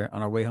earlier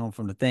on our way home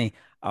from the thing.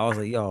 I was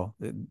like, yo,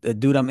 the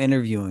dude I'm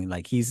interviewing,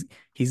 like he's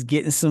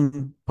getting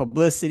some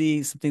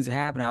publicity, some things are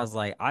happening. I was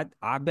like,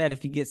 I bet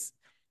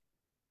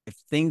if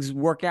things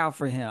work out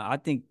for him, I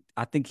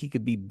think he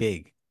could be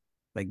big,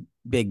 like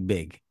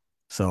big.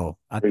 So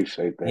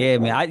appreciate that, yeah,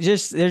 man. man.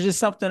 There's just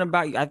something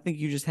about you. I think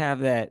you just have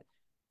that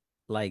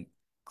like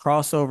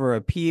crossover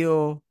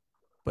appeal,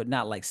 but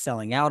not like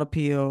selling out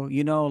appeal.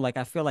 Like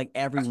I feel like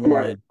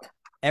My,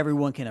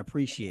 everyone can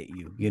appreciate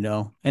you.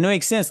 And it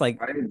makes sense. Like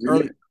my early,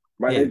 engineer,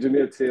 my yeah,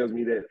 engineer tells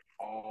me that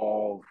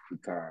all the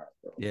time.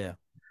 Bro. yeah,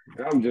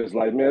 And I'm just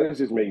like, man, let's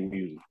just make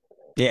music.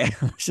 yeah.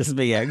 It's just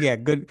me. Yeah.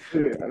 Good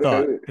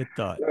thought. Yeah, Good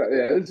thought.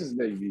 let's just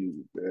make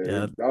music, Yeah,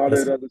 man. All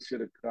that's that other shit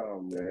have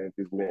come, man.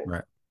 This man.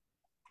 right.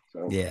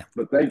 So, Yeah.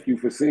 but thank you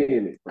for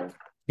seeing it, bro.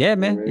 Yeah, You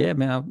know man. what I mean? Yeah,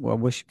 man. I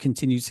wish you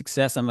continued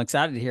success. I'm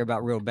excited to hear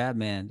about Real Bad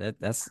Man.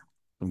 That's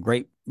some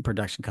great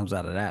production comes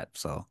out of that.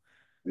 So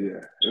Yeah,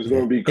 it's yeah.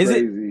 gonna be Is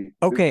it crazy.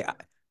 okay?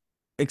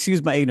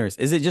 Excuse my ignorance.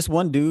 Is it just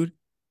one dude?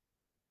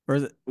 Or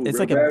is it it's Real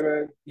like a bad,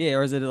 man. yeah,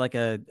 or is it like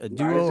a Nah,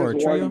 duo it's or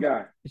just a one trio?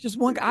 guy. It's just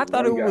one It's guy. I just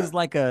thought it one guy. was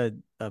like a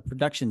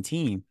production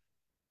team.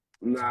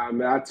 Nah,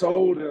 man. I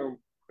told him,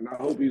 and I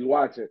hope he's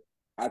watching.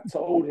 I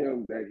told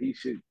him that he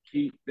should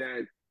keep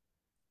that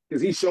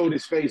because he showed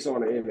his face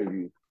on the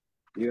interview.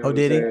 You know Oh, what I'm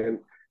did he? saying?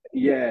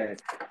 Yeah.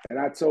 And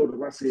I told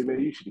him, I said, man,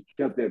 you should have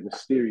kept that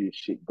mysterious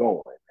shit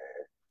going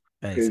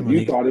Hey, because someone you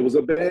needs thought it was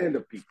a band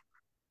of people.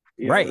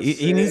 You know right. what I'm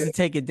He needs saying? to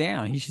take it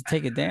down. He should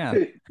take it down.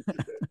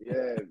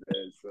 Yeah,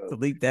 man. So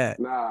Delete that.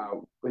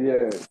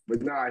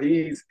 nah,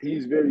 he's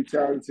very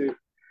talented,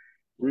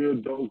 real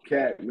dope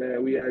cat,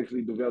 man. We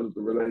actually developed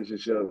a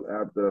relationship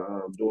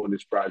after doing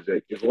this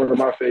project. It's one of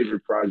my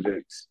favorite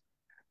projects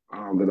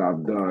that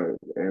I've done,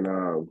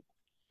 and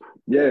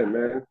yeah,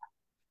 man,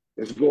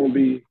 it's gonna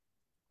be.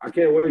 I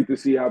can't wait to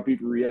see how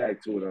people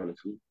react to it.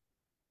 Honestly,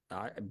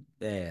 I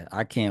yeah,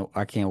 I can't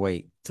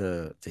wait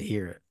to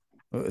hear it.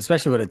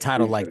 Especially with a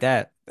title like appreciate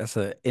that. That's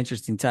an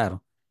interesting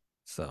title.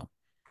 So,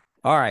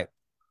 all right.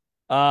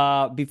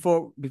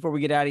 Before we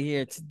get out of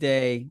here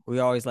today, we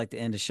always like to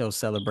end the show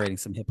celebrating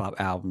some hip hop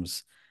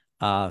albums.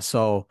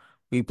 So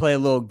we play a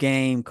little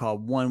game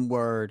called One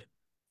Word,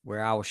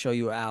 where I will show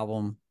you an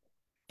album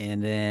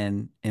and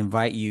then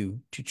invite you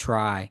to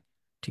try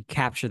to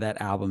capture that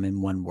album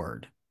in one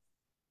word.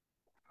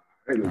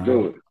 it. Hey, All let's right.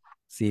 do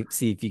it.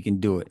 See if you can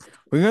do it.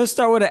 We're gonna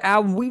start with an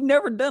album we've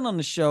never done on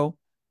the show.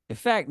 In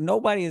fact,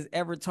 nobody has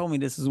ever told me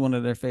this is one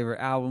of their favorite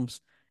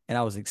albums, and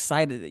I was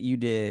excited that you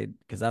did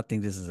because I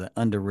think this is an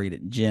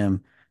underrated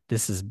gem.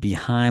 This is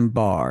Behind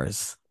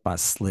Bars by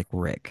Slick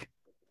Rick,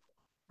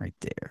 right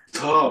there.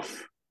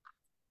 Tough,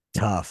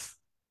 Tough.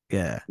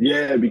 Yeah.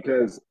 yeah,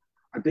 because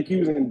I think he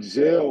was in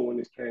jail when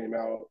this came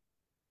out.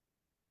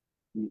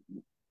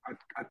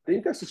 I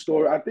think that's the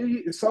story. I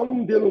think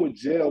something dealing with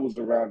jail was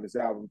around this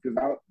album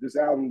because this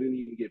album didn't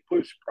even get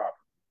pushed properly.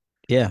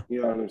 Yeah.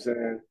 You know what I'm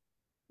saying?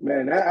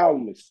 Man, that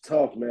album is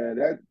tough, man.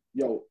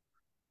 The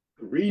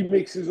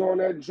remixes on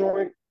that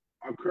joint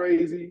are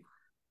crazy.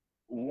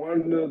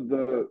 One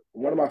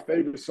of my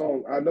favorite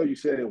songs. I know you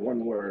said it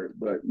one word,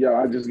 but yo,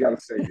 I just gotta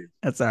say this.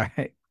 That's all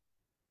right.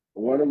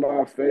 One of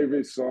my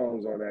favorite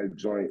songs on that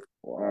joint,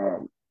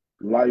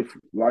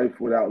 Life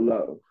Without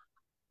Love.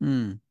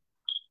 Mm,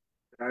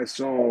 That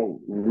song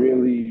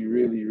really,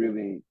 really,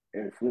 really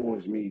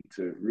influenced me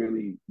to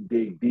really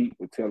dig deep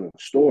with telling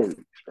stories,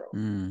 bro.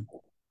 mm,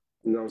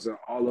 You know what I'm saying?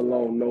 All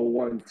alone, no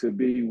one to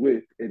be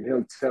with, and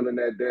him telling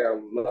that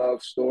damn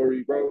love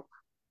story, bro.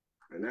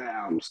 And that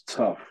album's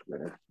tough,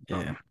 man.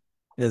 Tough. yeah.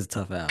 It is a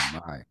tough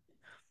album. All right.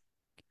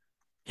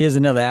 Here's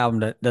another album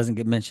that doesn't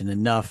get mentioned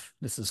enough.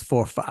 This is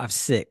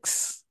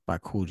 456 by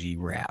Cool G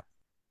Rap.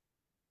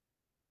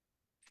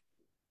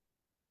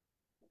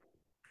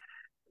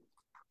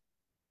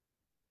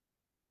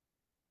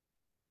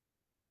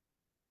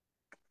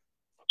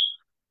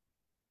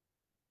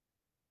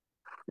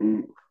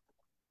 Mm,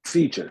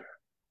 Teacher.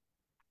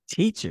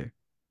 Teacher.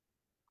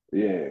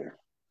 Yeah.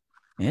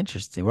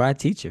 Interesting. Why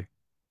teacher?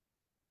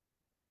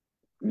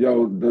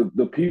 Yo,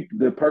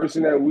 the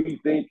person that we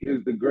think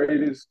is the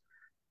greatest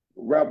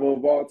rapper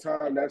of all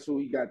time, that's who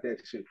he got that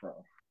shit from.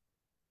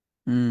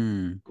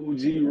 Hmm. Cool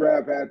G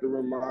Rap had to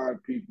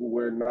remind people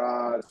where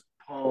Nas,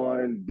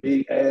 Pun,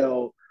 Big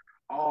L,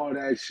 all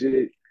that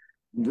shit,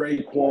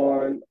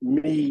 Raekwon,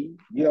 me,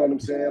 you know what I'm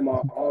saying?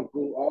 My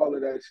uncle, all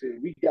of that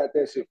shit. We got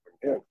that shit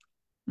from him.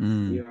 You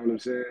Hmm. know what I'm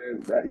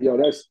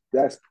saying?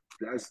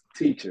 That's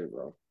teaching,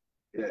 bro.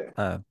 Yeah,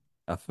 Uh,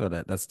 I feel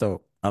that. That's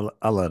dope.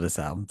 I love this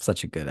album.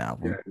 Such a good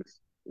album. yes,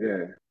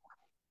 yeah.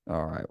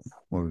 All right.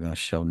 What are we gonna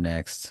show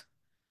next?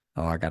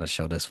 Oh, I gotta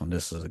show this one.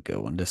 This is a good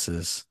one. This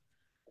is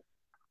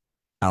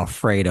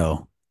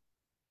Alfredo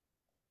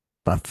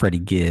by Freddie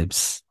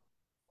Gibbs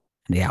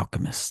and The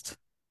Alchemist.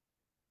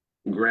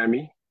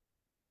 Grammy.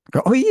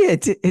 Oh yeah,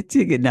 it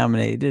did get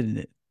nominated,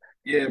 didn't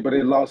Yeah, but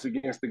it lost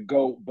against the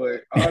GOAT.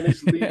 But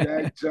honestly, it?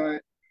 that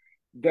joint,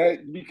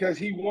 that because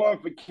he won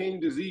for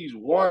King Disease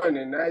one,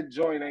 and that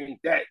joint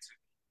ain't that.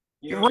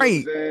 You know what I'm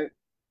Right. saying?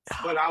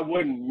 But I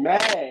wasn't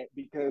mad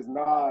because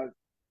Nas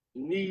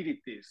needed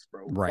this,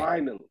 bro. Right.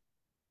 Finally.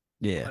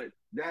 Yeah. But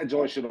that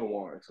joint should have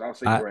won. So I'll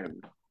say I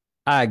Grammy.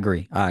 I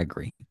agree. I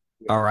agree.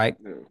 Yeah, All right.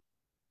 yeah.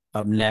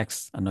 Up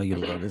next, I know you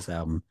love this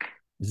album.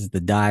 This is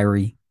The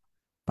Diary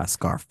by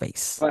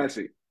Scarface.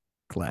 Classic.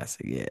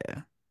 Classic.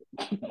 Yeah.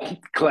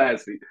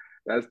 Classic.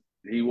 That's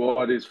he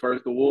won his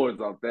first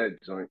awards off that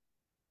joint.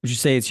 Would you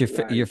say it's your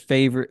Like,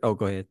 favorite? Oh,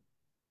 go ahead.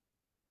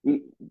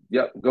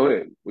 yep. Go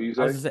ahead. What you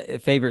I was say? just say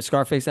favorite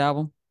Scarface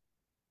album.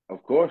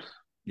 Of course.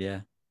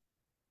 Yeah.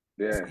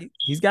 Yeah.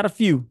 He's got a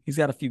few. He's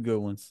got a few good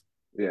ones.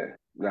 Yeah.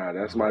 Nah,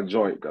 that's Um, my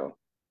joint though.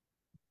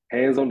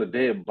 Hands on the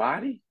dead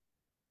body.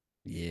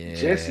 yeah.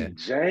 Jesse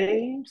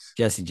James.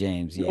 Jesse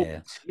James. No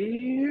Yeah.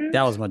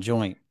 That was tears. my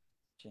joint.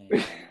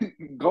 James.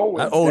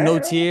 Going Oh, no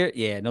down. tear.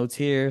 Yeah, no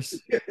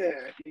tears.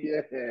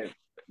 Yeah. Yeah.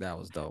 That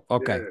was dope.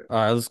 Okay. Yeah.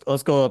 All right.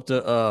 Let's go up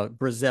to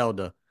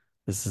Griselda.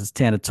 This is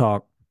Tana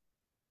Talk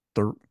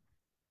th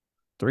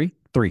three.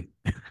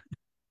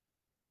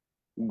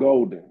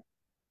 Golden.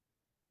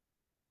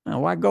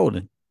 Why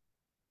Golden?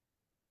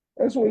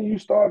 That's when you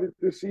started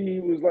to see he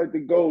was like the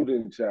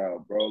golden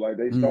child, bro. Like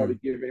they Mm,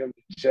 started giving him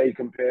the Jay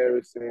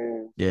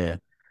comparisons. yeah.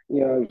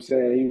 You know what I'm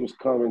saying? He was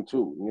coming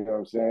too. You know what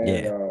I'm saying?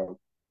 Yeah.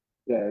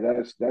 Yeah,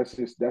 that's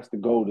the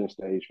golden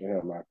stage for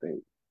him, I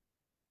think.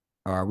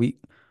 All right.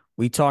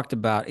 We talked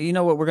about, you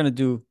know what we're gonna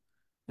do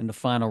in the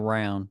final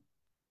round?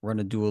 We're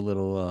gonna do a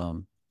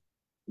little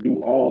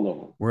Do all of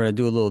them. we're gonna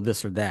do a little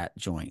this or that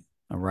joint.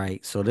 All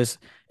right. So this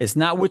it's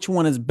not which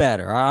one is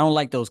better. I don't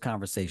like those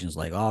conversations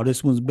like, oh,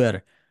 this one's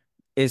better.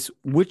 It's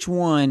which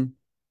one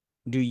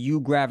do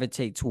you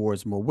gravitate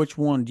towards more? Which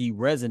one do you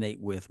resonate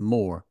with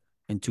more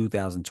in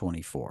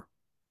 2024?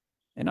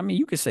 And I mean,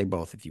 you can say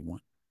both if you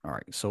want. All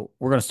right. So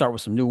we're gonna start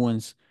with some new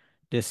ones.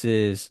 This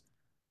is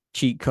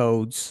Cheat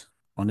Codes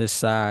on this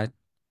side,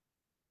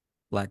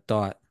 Black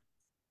Thought,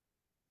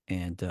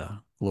 and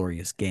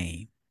Glorious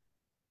Game,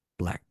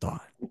 Black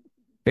Thought.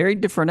 Very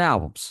different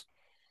albums.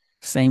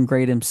 Same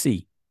great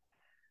MC.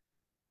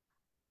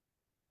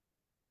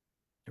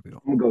 There we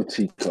go. I'm gonna go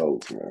cheat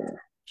codes, man.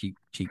 When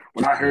Cheat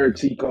I heard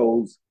Code. cheat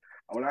codes,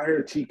 when I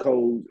heard cheat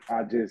codes,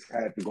 I just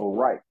had to go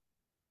right.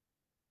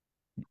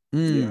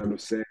 You know what Mm, I'm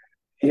saying?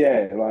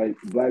 Yeah, like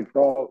Black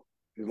Thought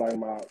is like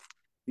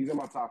he's in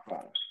my top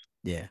five.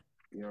 yeah.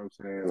 You know what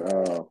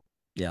I'm saying?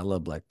 Yeah, I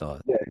love Black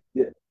Thought. Yeah,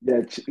 yeah,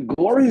 yeah.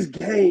 Glorious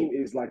Game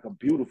is like a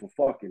beautiful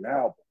fucking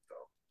album, though.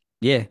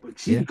 Yeah,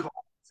 But yeah. cheat codes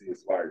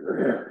is like,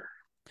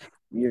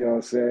 you know what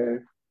I'm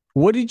saying?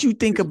 What did you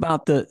think It's,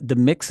 about the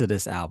mix of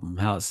this album,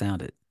 how it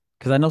sounded?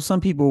 Because I know some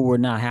people were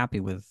not happy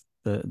with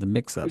the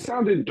mix it of it.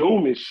 sounded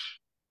doomish.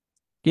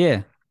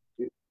 Yeah.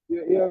 You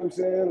know what I'm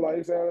saying? Like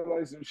it sounded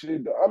like some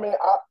shit.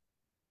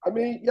 I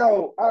mean,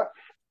 yo,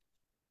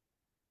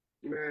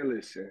 man,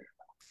 listen,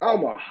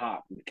 I'm a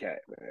hop cat,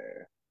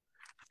 man.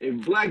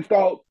 If Black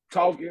Thought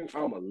talking,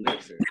 I'm a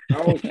listen. I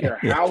don't care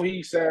Yeah. how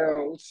he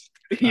sounds.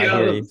 I You know hear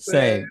what I'm you.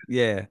 saying? Same.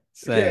 Yeah, Yeah,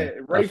 same.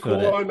 I feel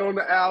that. Raekwon on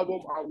the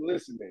album, I'm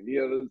listening.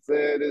 You know what I'm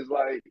saying? It's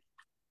like,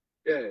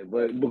 yeah,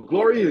 but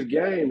Glorious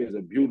Game is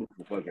a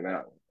beautiful fucking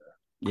album.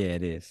 Yeah,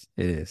 it is.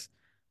 It is.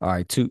 All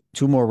right, two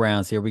more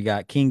rounds here. We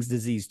got King's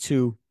Disease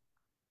 2,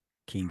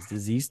 King's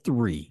Disease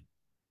 3.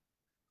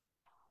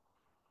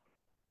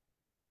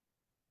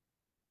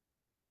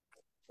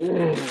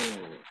 Mm.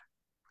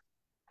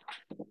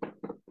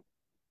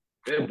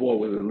 That boy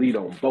was a lead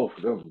on both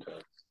of them.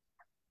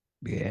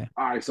 Yeah.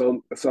 All right,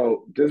 so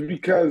just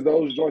because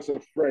those joints are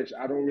fresh,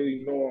 I don't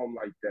really know them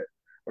like that.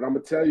 But I'm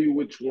gonna tell you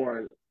which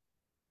one,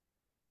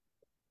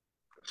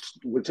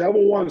 whichever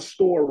one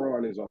Store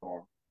Run is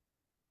on.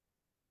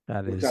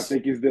 That which I is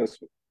think is this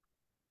one.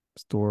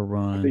 store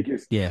I think run.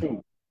 it's Yeah, two. I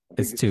think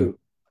it's it's two.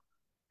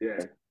 two.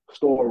 Yeah,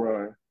 store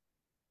run.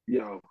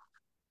 Yo,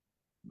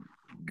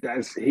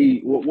 that's he.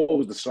 What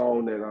was the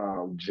song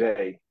that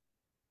Jay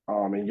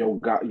and Yo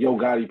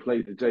Gotti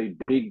played the Jay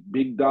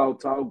Big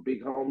Dog Talk,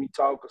 Big Homie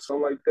Talk, or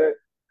something like that.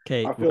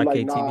 K I feel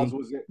like Nas YKTV.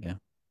 was in. Yeah.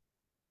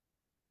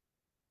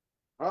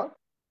 Huh?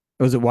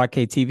 Was it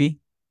YKTV?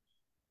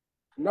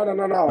 No.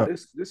 Oh,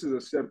 This is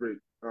a separate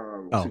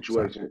oh, sorry.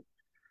 situation.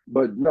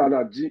 But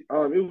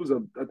it was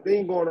a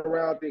thing going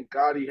around. I think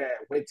Gotti had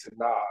went to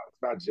Nas,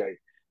 not Jay.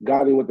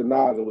 Gotti went to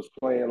Nas and was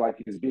playing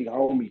like his Big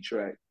Homie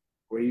track,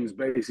 where he was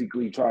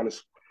basically trying to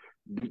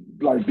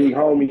like Big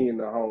Homie and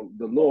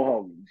the little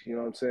homies. You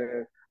know what I'm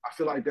saying? I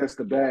feel like that's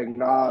the bag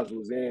Nas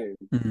was in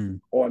Mm,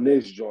 on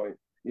this joint.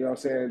 You know what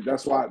I'm saying?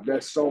 That's why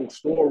that song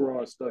Store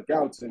Run stuck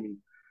out to me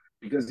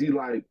because he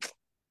like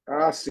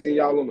I see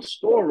y'all on the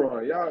store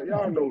run.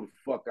 Y'all know the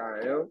fuck I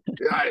am.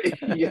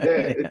 Yeah, yeah.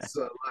 it's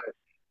like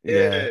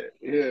Yeah.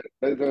 yeah.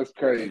 That's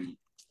crazy.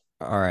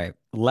 All right.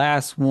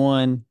 Last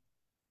one.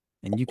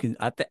 And you can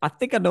I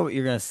think I know what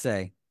you're gonna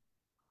say.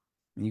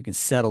 And you can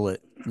settle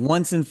it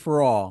once and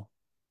for all.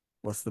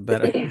 What's the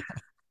better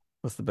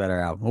what's the better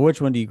album?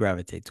 Which one do you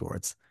gravitate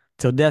towards?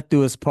 Till Death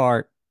Do Us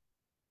Part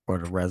or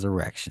The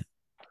Resurrection?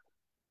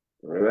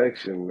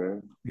 Resurrection,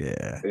 man.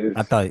 Yeah. It's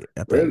I thought you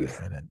res- could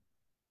say that.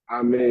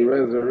 I mean,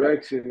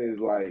 resurrection is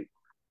like,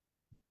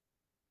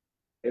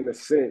 in a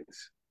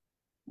sense,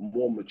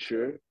 more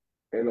mature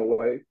in a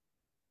way.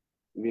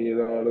 You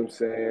know what I'm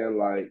saying?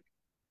 Like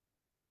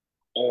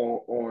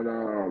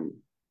on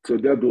to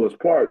Death Do Us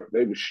Part,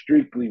 they were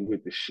strictly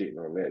with the shit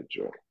on that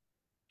joint.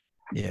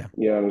 Yeah.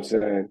 You know what I'm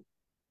saying?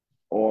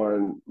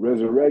 On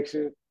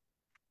Resurrection,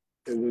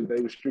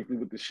 they were strictly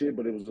with the shit,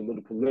 but it was a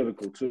little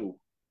political too.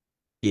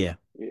 Yeah.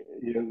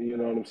 You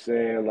know what I'm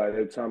saying? Like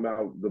they're talking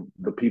about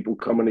the people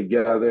coming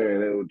together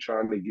and they were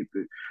trying to get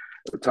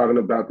talking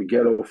about the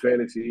ghetto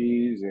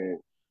fantasies and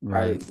how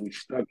Right. we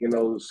stuck in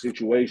those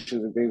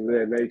situations and things of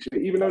that nature.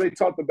 Even though they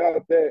talked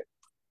about that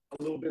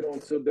a little bit on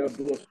Till Death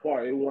Do Us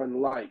Part, it wasn't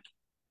like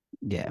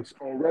Yeah. it's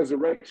on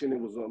Resurrection. It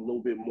was a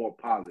little bit more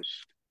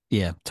polished.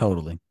 Yeah,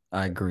 totally.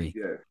 I agree.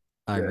 Yeah,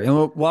 I agree. yeah.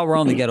 And while we're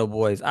on the Ghetto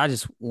Boys, I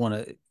just want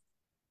to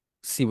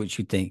see what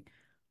you think.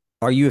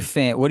 Are you a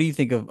fan? What do you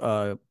think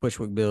of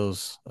Bushwick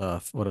Bill's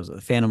what was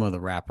it? Phantom of the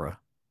Rapper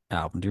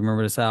album? Do you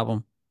remember this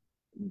album?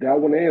 That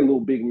one and Little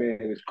Big Man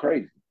is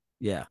crazy.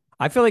 Yeah.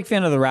 I feel like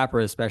Phantom of the Rapper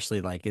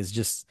especially like is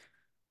just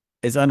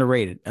it's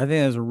underrated. I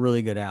think it's a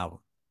really good album.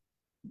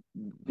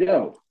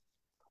 Yo,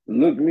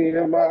 look me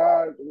in my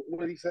eyes.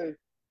 What did he say?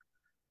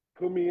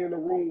 Put me in a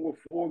room with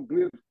four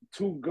clips,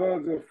 two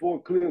guns and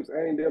four clips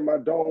aimed at my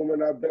dome,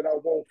 and I bet I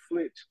won't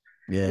flinch.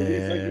 Then he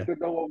said, "Get Yeah. to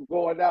know I'm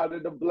going out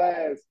in the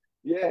blast."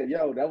 Yeah,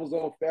 yo, that was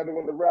on Phantom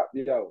on the Rap.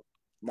 Yo,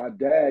 my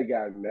dad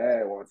got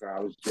mad one time. I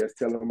was just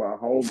telling my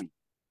homie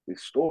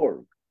this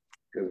story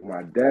because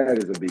my dad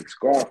is a big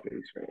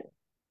Scarface fan.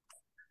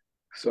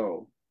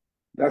 So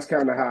that's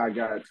kind of how I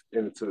got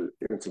into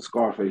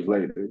Scarface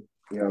later.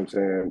 You know what I'm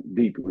saying?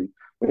 Deeply.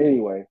 But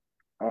anyway,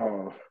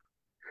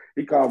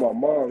 he called my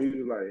mom. He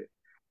was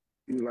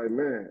like,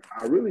 man,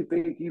 I really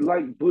think he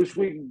liked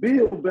Bushwick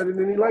Bill better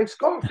than he liked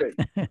Scarface.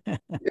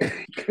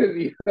 Because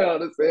you know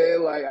what I'm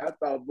saying? Like, I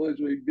thought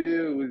Bushwick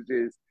Bill was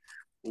just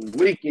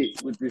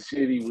wicked with the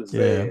shit he was Yeah.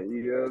 saying.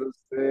 You know what I'm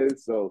saying?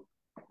 So,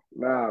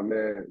 nah,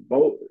 man.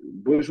 Both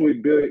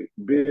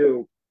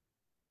Bill,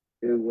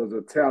 it was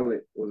a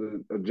talent,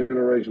 was a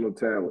generational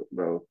talent,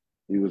 bro.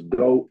 He was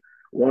dope,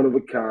 one of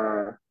a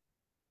kind,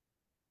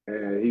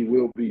 and he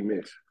will be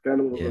missed.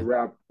 Phantom of the Yeah.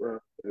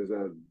 Rapper is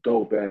a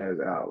dope ass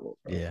album,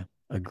 bro. Yeah.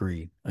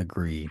 Agreed.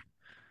 Agreed.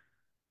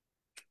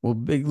 Well,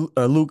 big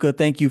Luca,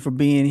 thank you for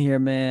being here,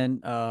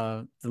 man.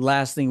 The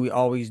last thing we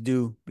always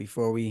do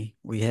before we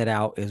head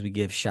out is we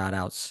give shout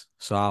outs.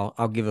 So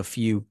I'll give a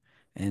few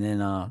and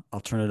then I'll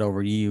turn it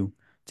over to you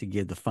to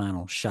give the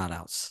final shout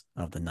outs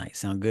of the night.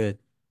 Sound good?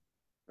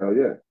 Oh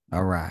yeah.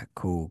 All right,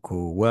 cool,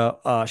 cool.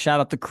 Well, shout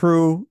out the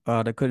crew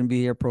that couldn't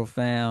be here,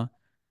 Profound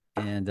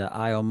and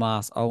Io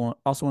Moss.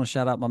 Also want to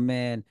shout out my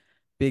man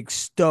Big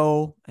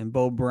Stowe and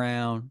Bo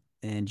Brown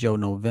and Joe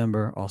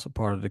November, also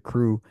part of the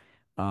crew.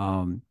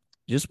 Um,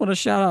 just want to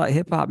shout out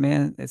hip hop,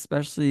 man,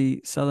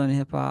 especially Southern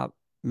hip hop,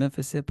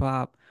 Memphis hip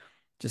hop.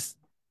 Just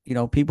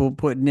people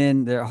putting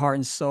in their heart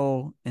and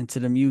soul into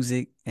the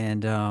music,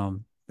 and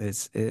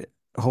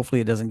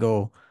hopefully it doesn't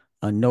go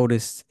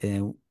unnoticed.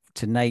 And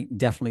tonight,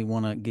 definitely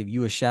want to give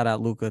you a shout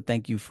out, Luca.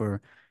 Thank you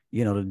for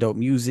the dope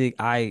music.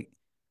 I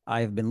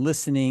have been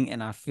listening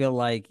and I feel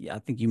like I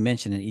think you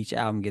mentioned it, each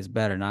album gets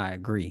better, and I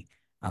agree.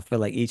 I feel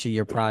like each of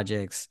your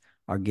projects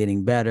are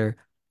getting better.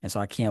 And so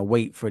I can't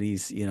wait for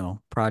these,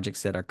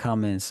 projects that are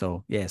coming.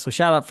 So yeah. So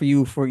shout out for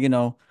you for,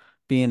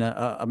 being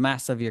a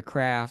master of your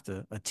craft,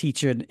 a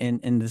teacher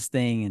in this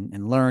thing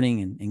and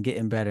learning and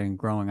getting better and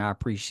growing. I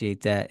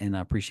appreciate that. And I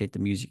appreciate the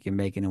music you're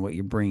making and what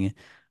you're bringing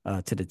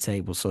to the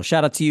table. So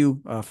shout out to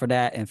you for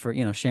that and for,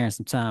 sharing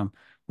some time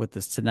with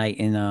us tonight.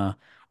 And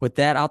with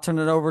that, I'll turn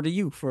it over to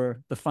you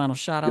for the final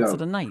shout outs of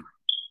Yo, the night.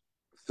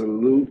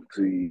 salute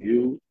to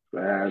you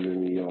for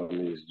having me on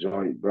this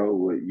joint, bro.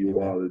 What Yeah, you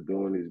man. all are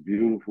doing is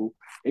beautiful.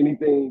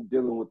 Anything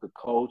dealing with the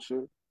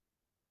culture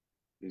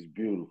is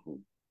beautiful.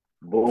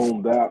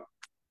 Boom bap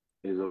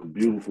is a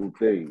beautiful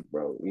thing,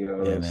 bro. You know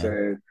what Yeah, I'm man.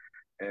 saying?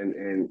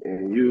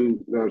 And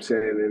you know what I'm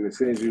saying? In a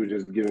sense, you were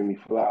just giving me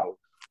flowers.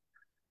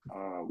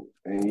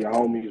 And your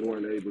homies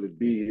weren't able to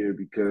be here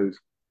because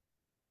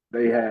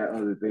they had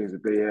other things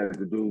that they had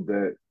to do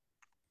that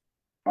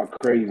are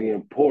crazy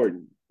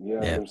important. You know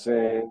what Yeah, I'm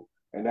saying?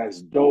 And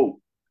that's dope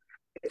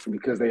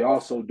because they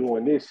also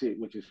doing this shit,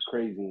 which is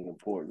crazy and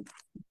important.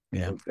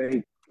 yeah. So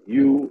thank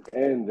you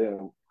and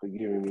them for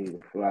giving me the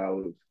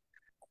flowers.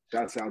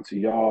 Shouts out to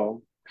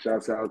y'all.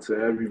 Shouts out to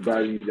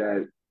everybody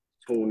that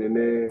tuning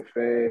in,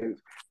 fans,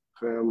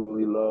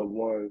 family, loved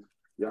ones.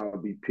 Y'all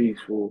be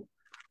peaceful.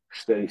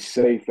 Stay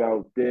safe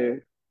out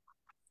there.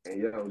 And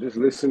yo, just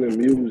listen to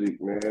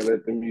music, man.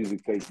 Let the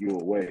music take you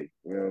away.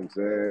 You know what I'm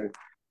saying?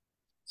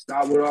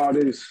 Stop with all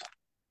this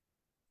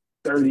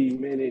 30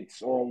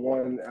 minutes on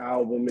one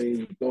album and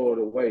you throw it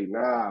away.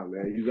 Nah,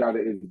 man. You gotta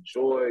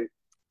enjoy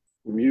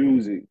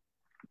music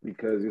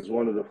because it's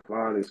one of the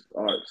finest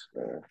arts,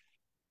 man.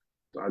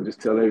 So I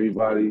just tell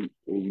everybody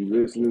when you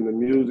listening to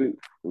music,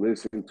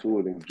 listen to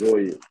it,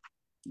 enjoy it.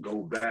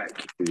 Go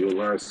back. You'll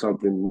learn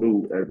something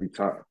new every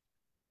time.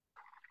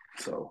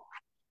 So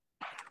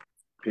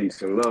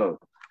peace and love.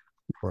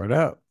 Word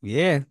up.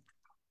 Yeah.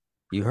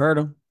 You heard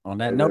him. On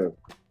that note, Amen.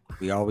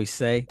 we always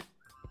say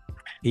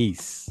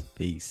peace,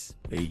 peace,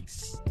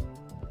 peace.